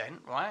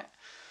extent, right?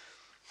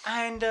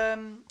 And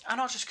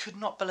I just could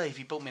not believe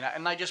he bought me that.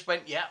 And they just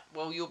went, yeah,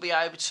 well, you'll be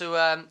able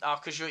to,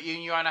 because you're at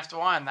uni, you won't have to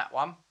iron that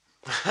one.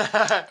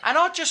 And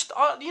I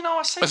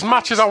said... As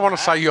much as I want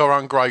to say you're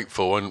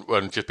ungrateful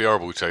and just be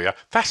horrible to you,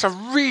 that's a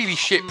really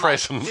shit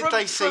present. Did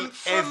they see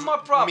my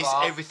brother, miss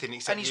everything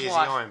except the easy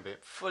iron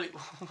bit?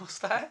 What's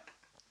that?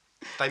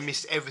 They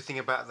missed everything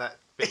about that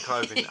bit of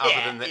clothing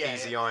other than the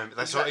easy iron.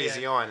 They saw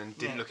easy iron and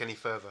didn't look any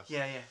further.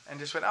 Yeah, and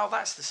just went, oh,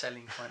 that's the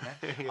selling point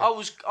there. I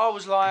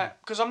was like,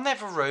 because I'm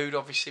never rude,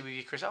 obviously, with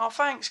you, Chris. Oh,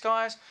 thanks,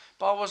 guys.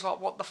 But I was like,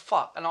 what the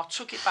fuck? And I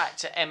took it back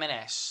to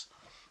M&S,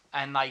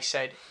 and they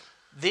said,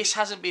 this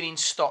hasn't been in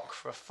stock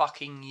for a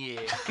fucking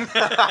year.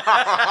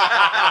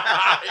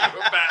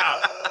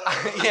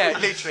 Yeah,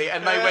 literally.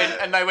 And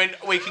they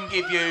went, we can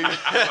give you,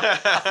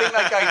 I think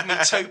they gave me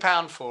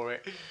 £2 for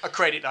it. A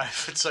credit note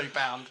for £2.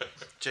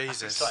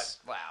 Jesus. It's like,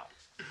 wow.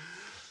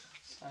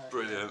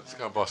 Brilliant. Let's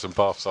go and buy some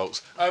bath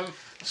salts.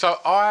 So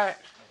I,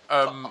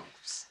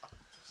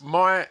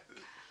 my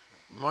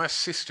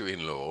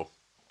sister-in-law,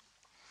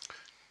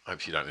 I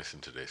hope she don't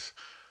listen to this,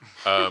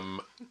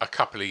 a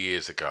couple of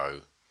years ago,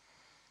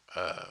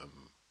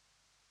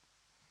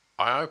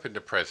 I opened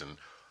a present,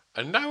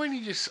 and now when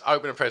you just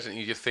open a present,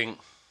 you just think,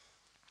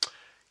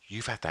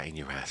 you've had that in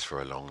your house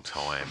for a long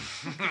time.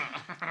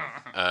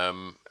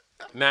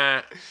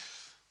 Now,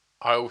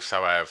 I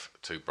also have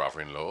 2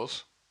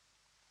 brother-in-laws,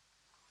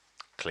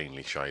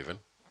 cleanly shaven.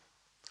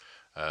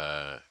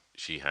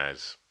 She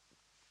has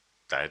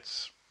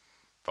dad's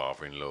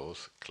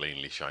father-in-laws,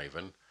 cleanly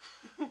shaven.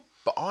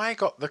 But I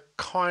got the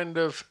kind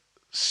of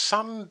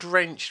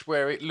sun-drenched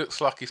where it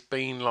looks like it's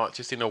been like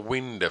just in a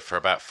window for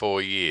about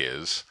 4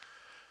 years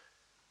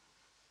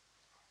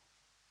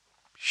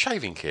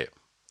shaving kit.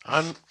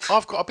 And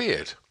I've got a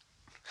beard.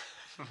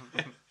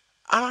 And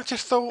I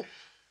just thought,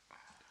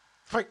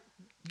 like,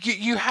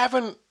 you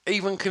haven't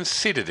even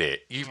considered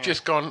it. You've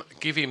just gone,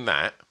 give him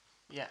that.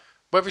 Yeah.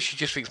 Whether she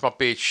just thinks my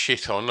beard's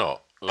shit or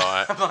not,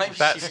 like,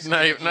 that's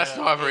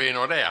neither here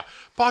nor there.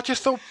 But I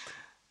just thought,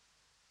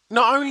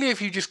 not only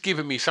have you just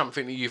given me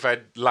something that you've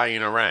had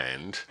laying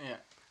around,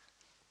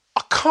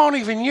 I can't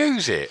even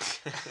use it.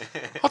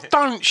 I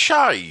don't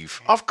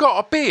shave. I've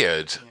got a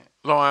beard.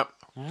 Like,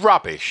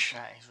 rubbish.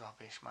 That is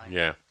rubbish, mate.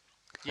 Yeah.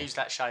 Use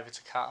that shaver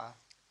to cut her.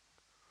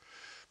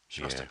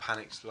 She must have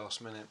panicked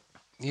last minute.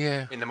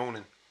 Yeah. In the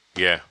morning.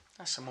 Yeah.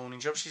 That's a morning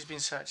job. She's been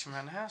searching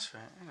around the house for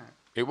it, isn't it?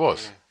 It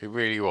was. Yeah. It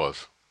really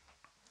was.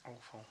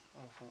 Awful.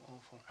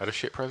 Had a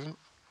shit present?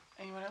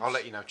 Anyone else? I'll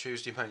let you know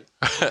Tuesday, mate.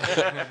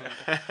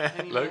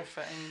 Any more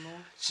for any more?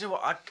 Do you know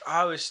what?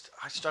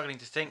 I'm struggling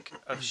to think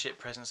of shit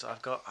presents that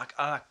I've got.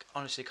 I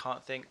honestly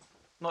can't think.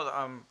 Not that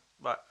I'm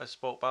like a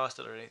sport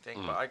bastard or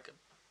anything, but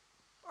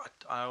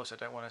I also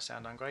don't want to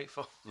sound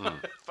ungrateful. But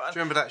do you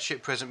remember that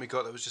shit present we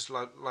got that was just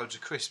loads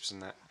of crisps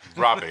and that?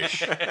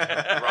 Rubbish.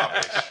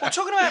 Rubbish. Well,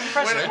 talking about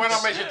presents... When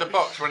I measured the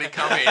box when he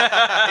come in,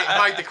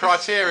 it made the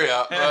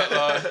criteria.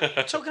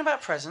 But, talking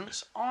about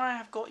presents, I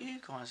have got you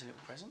guys a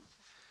little present.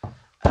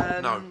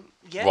 No.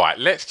 Yeah. Right,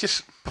 let's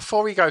just,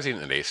 before he goes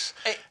into this,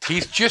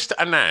 he's just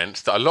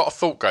announced that a lot of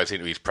thought goes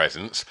into his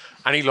presents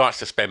and he likes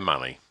to spend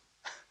money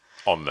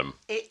on them.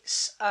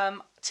 It's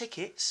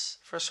tickets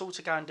for us all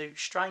to go and do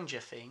Stranger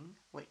Thing,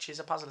 which is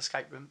a puzzle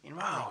escape room in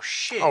Rugby. Oh,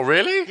 shit. Oh,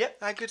 really? Yep.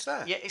 How good's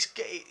that? Yeah,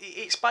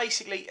 it's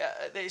basically,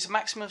 there's a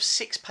maximum of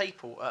 6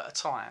 people at a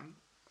time,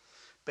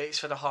 but it's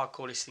for the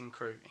hardcore listening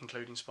crew,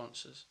 including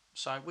sponsors.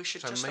 So we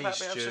should just about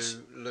be able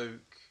to...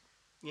 Luke...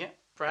 Yeah,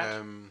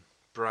 Brad.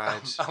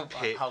 Brad,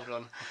 Pip. Hold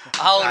on,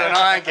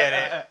 I get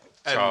it.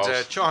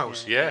 And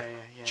Charles. Yeah.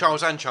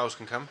 Charles and Charles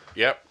can come.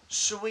 Yep.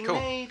 So we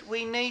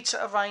need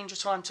to arrange a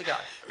time to go.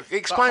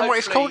 Explain what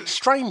it's called.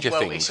 Stranger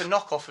Things. Well, it's a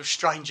knockoff of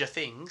Stranger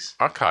Things.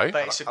 Okay.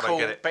 But it's a I don't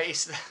get it. But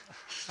it's.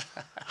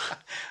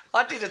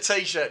 I did a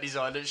T-shirt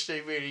design that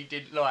she really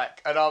didn't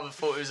like, and I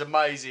thought it was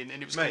amazing,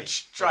 and it was called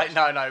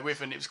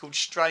It was called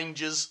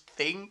Stranger's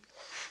Thing.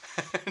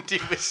 And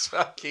it was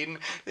fucking.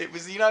 It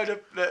was, you know, do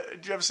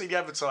you ever see the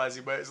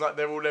advertising where it's like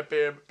they're all their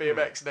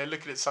BMX and they're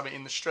looking at something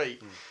in the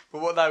street,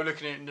 but what they were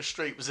looking at in the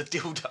street was a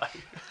dildo.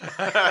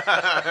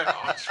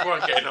 I just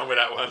weren't getting on with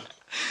that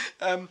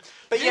one.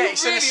 But you really like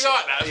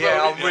that as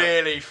well. Yeah, I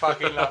really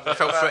fucking love it.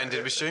 Felt threatened,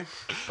 did we, Stu?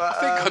 But,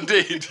 I think I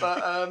did.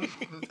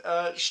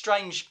 But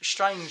strange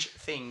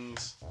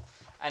things.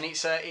 And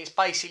it's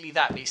basically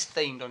that, but it's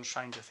themed on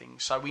Stranger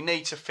Things. So we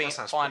need to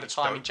find a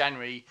time in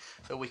January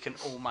that we can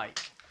all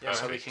make. Yeah,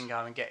 so we can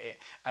go and get it.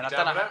 And I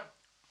don't know.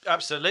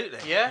 Absolutely.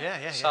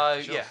 Yeah.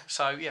 Sure.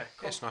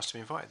 Cool. It's nice to be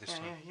invited this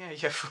time.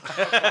 Yeah.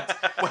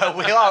 Well,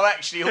 we are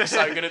actually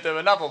also going to do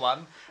another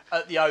one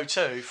at the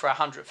O2 for our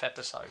 100th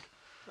episode.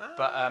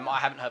 But I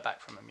haven't heard back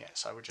from them yet,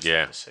 so we're just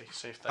going to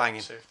see if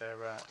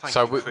they're.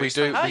 So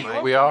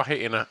we are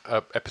hitting a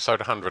episode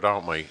 100,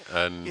 aren't we?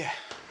 And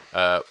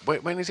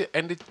when is it?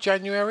 End of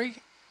January,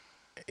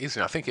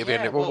 isn't it? I think it'll be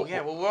ended. Well,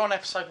 we're on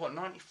episode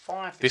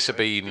 95. This will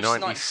be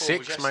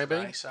 96,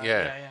 maybe. So,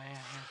 yeah.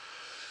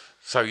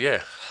 So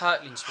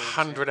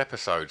 100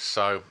 episodes.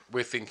 So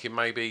we're thinking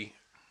maybe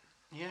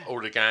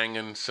all the gang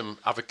and some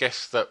other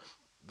guests that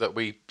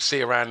we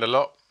see around a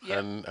lot,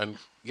 and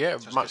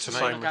much the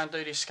same. We're going to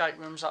do the escape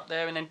rooms up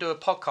there, and then do a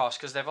podcast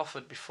because they've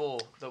offered before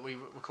that we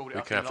record it.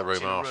 We can have the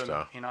room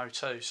after in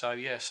O2. So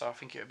so I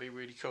think it would be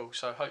really cool.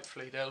 So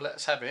hopefully they'll let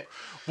us have it.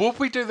 Will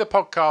we do the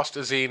podcast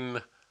as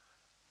in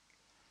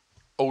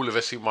all of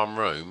us in one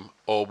room,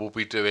 or will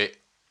we do it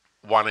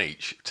one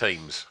each,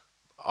 teams?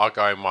 I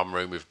go in one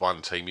room with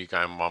one team, you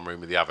go in one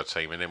room with the other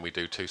team, and then we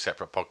do two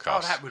separate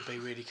podcasts. Oh, that would be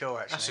really cool,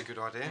 actually. That's a good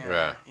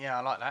idea. Yeah,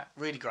 I like that.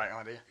 Really great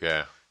idea.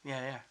 Yeah.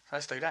 Yeah.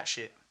 Let's do that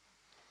shit.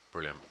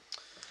 Brilliant.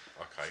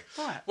 Okay.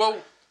 Right.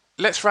 Well,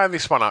 let's round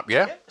this one up,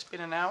 yeah? Yeah, it's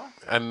been an hour.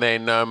 And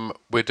then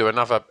we'll do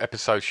another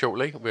episode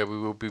shortly where we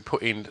will be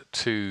putting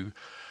to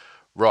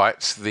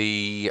rights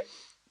the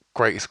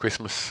greatest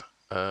Christmas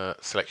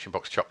selection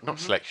box not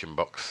selection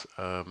box,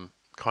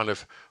 kind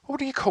of, what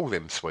do you call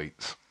them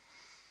sweets?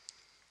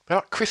 They're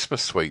like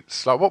Christmas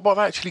sweets. Like what are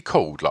they actually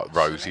called? Like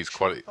Rosie's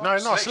quality. No,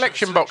 not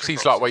selection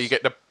boxes. Like where you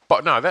get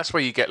that's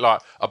where you get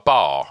like a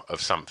bar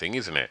of something,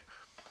 isn't it?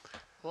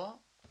 What?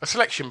 A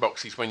selection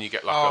box is when you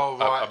get like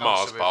a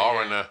Mars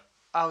bar and a.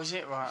 Oh, is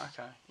it right?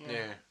 Okay.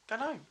 Yeah. Don't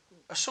know.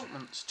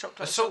 Assortments,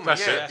 chocolate.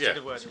 Assortments. That's a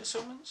good word. Is it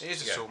assortments? It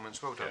is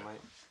assortments. Well done,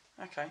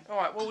 mate. Okay. All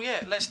right. Well,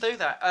 let's do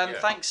that.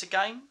 Thanks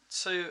again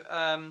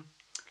to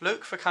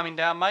Luke for coming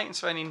down, mate, and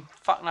spending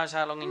fuck knows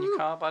how long in your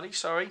car, buddy.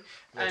 Sorry.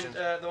 Legend.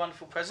 And the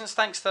wonderful presents.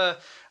 Thanks to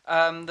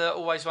the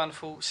always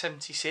wonderful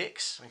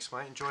 76. Thanks,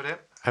 mate. Enjoyed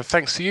it. And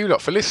thanks to you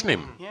lot for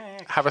listening. Yeah.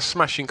 Have a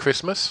smashing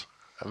Christmas,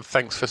 and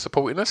thanks for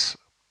supporting us.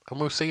 And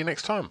we'll see you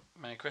next time.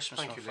 Merry Christmas,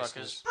 Thank you,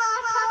 motherfuckers.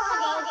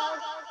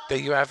 There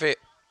you have it.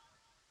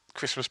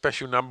 Christmas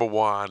special number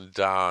 1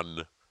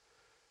 done.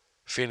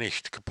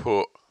 Finished,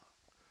 kaput.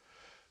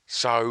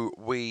 So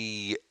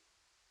we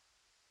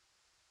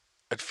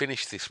had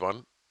finished this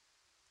one,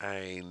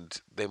 and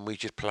then we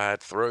just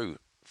ploughed through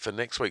for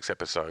next week's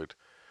episode,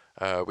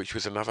 which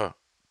was another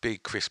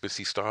big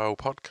Christmassy style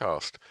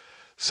podcast.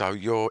 So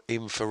you're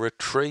in for a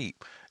treat.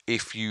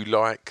 If you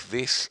like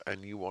this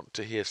and you want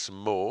to hear some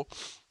more,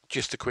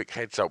 just a quick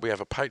heads up, we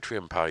have a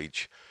Patreon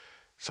page.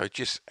 So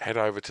just head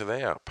over to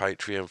there,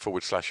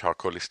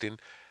 Patreon/Hardcore Listing,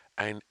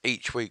 and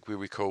each week we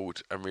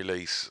record and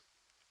release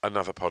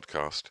another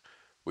podcast,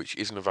 which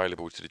isn't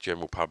available to the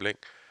general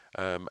public.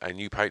 And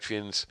you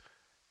Patreons,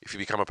 if you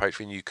become a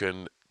Patreon, you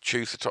can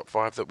choose the top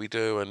 5 that we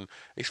do, and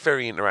it's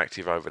very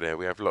interactive over there.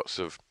 We have lots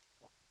of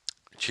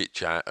chit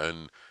chat,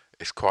 and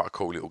it's quite a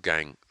cool little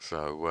gang.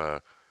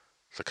 So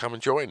come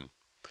and join.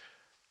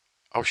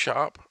 I'll shut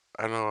up,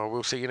 and I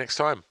will see you next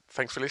time.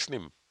 Thanks for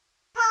listening.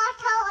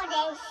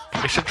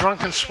 It's a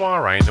drunken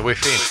soiree in the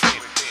within.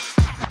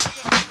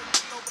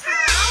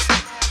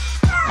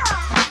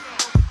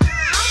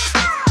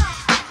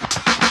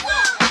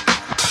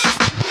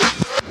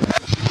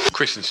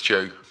 Chris and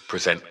Stu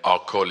present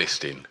Hardcore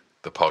Listing,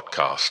 the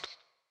podcast.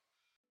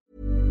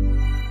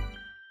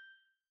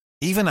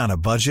 Even on a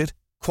budget,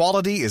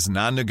 quality is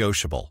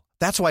non-negotiable.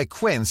 That's why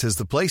Quince is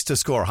the place to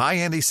score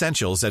high-end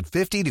essentials at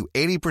 50 to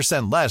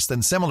 80% less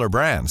than similar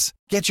brands.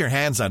 Get your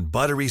hands on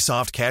buttery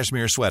soft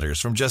cashmere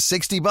sweaters from just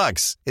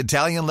 $60,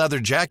 Italian leather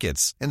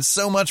jackets, and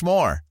so much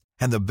more.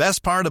 And the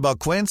best part about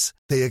Quince,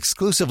 they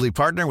exclusively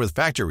partner with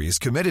factories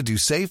committed to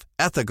safe,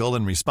 ethical,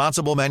 and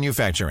responsible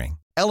manufacturing.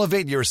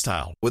 Elevate your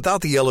style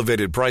without the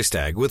elevated price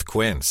tag with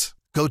Quince.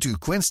 Go to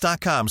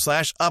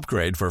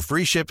quince.com/upgrade for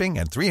free shipping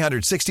and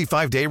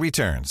 365-day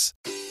returns.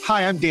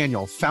 Hi, I'm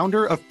Daniel,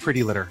 founder of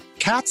Pretty Litter.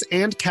 Cats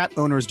and cat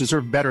owners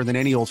deserve better than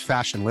any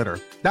old-fashioned litter.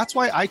 That's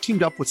why I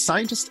teamed up with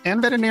scientists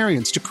and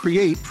veterinarians to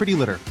create Pretty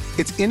Litter.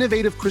 Its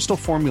innovative crystal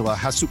formula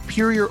has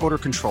superior odor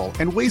control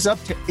and weighs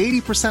up to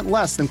 80%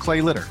 less than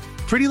clay litter.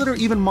 Pretty Litter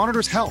even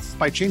monitors health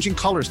by changing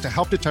colors to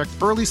help detect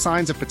early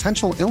signs of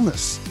potential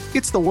illness.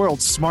 It's the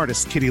world's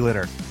smartest kitty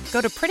litter. Go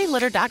to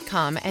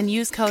prettylitter.com and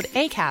use code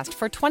ACAST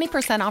for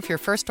 20% off your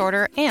first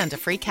order and a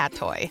free cat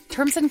toy.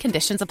 Terms and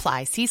conditions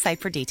apply. See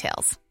site for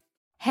details.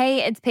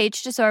 Hey, it's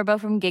Paige DeSorbo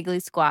from Giggly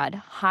Squad.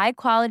 High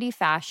quality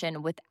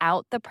fashion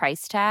without the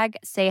price tag.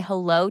 Say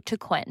hello to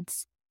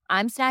Quince.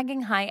 I'm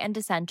snagging high-end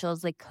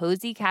essentials like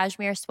cozy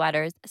cashmere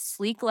sweaters,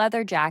 sleek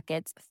leather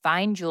jackets,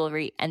 fine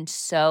jewelry, and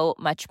so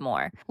much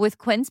more. With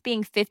Quince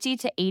being 50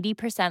 to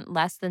 80%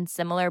 less than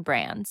similar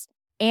brands.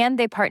 And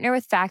they partner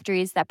with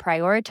factories that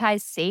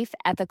prioritize safe,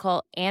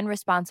 ethical, and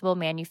responsible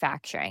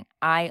manufacturing.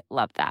 I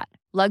love that.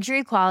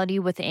 Luxury quality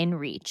within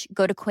reach.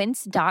 Go to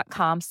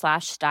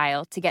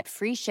quince.com/style to get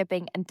free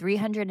shipping and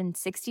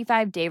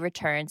 365-day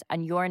returns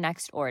on your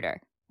next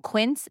order.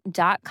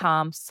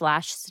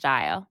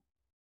 quince.com/style.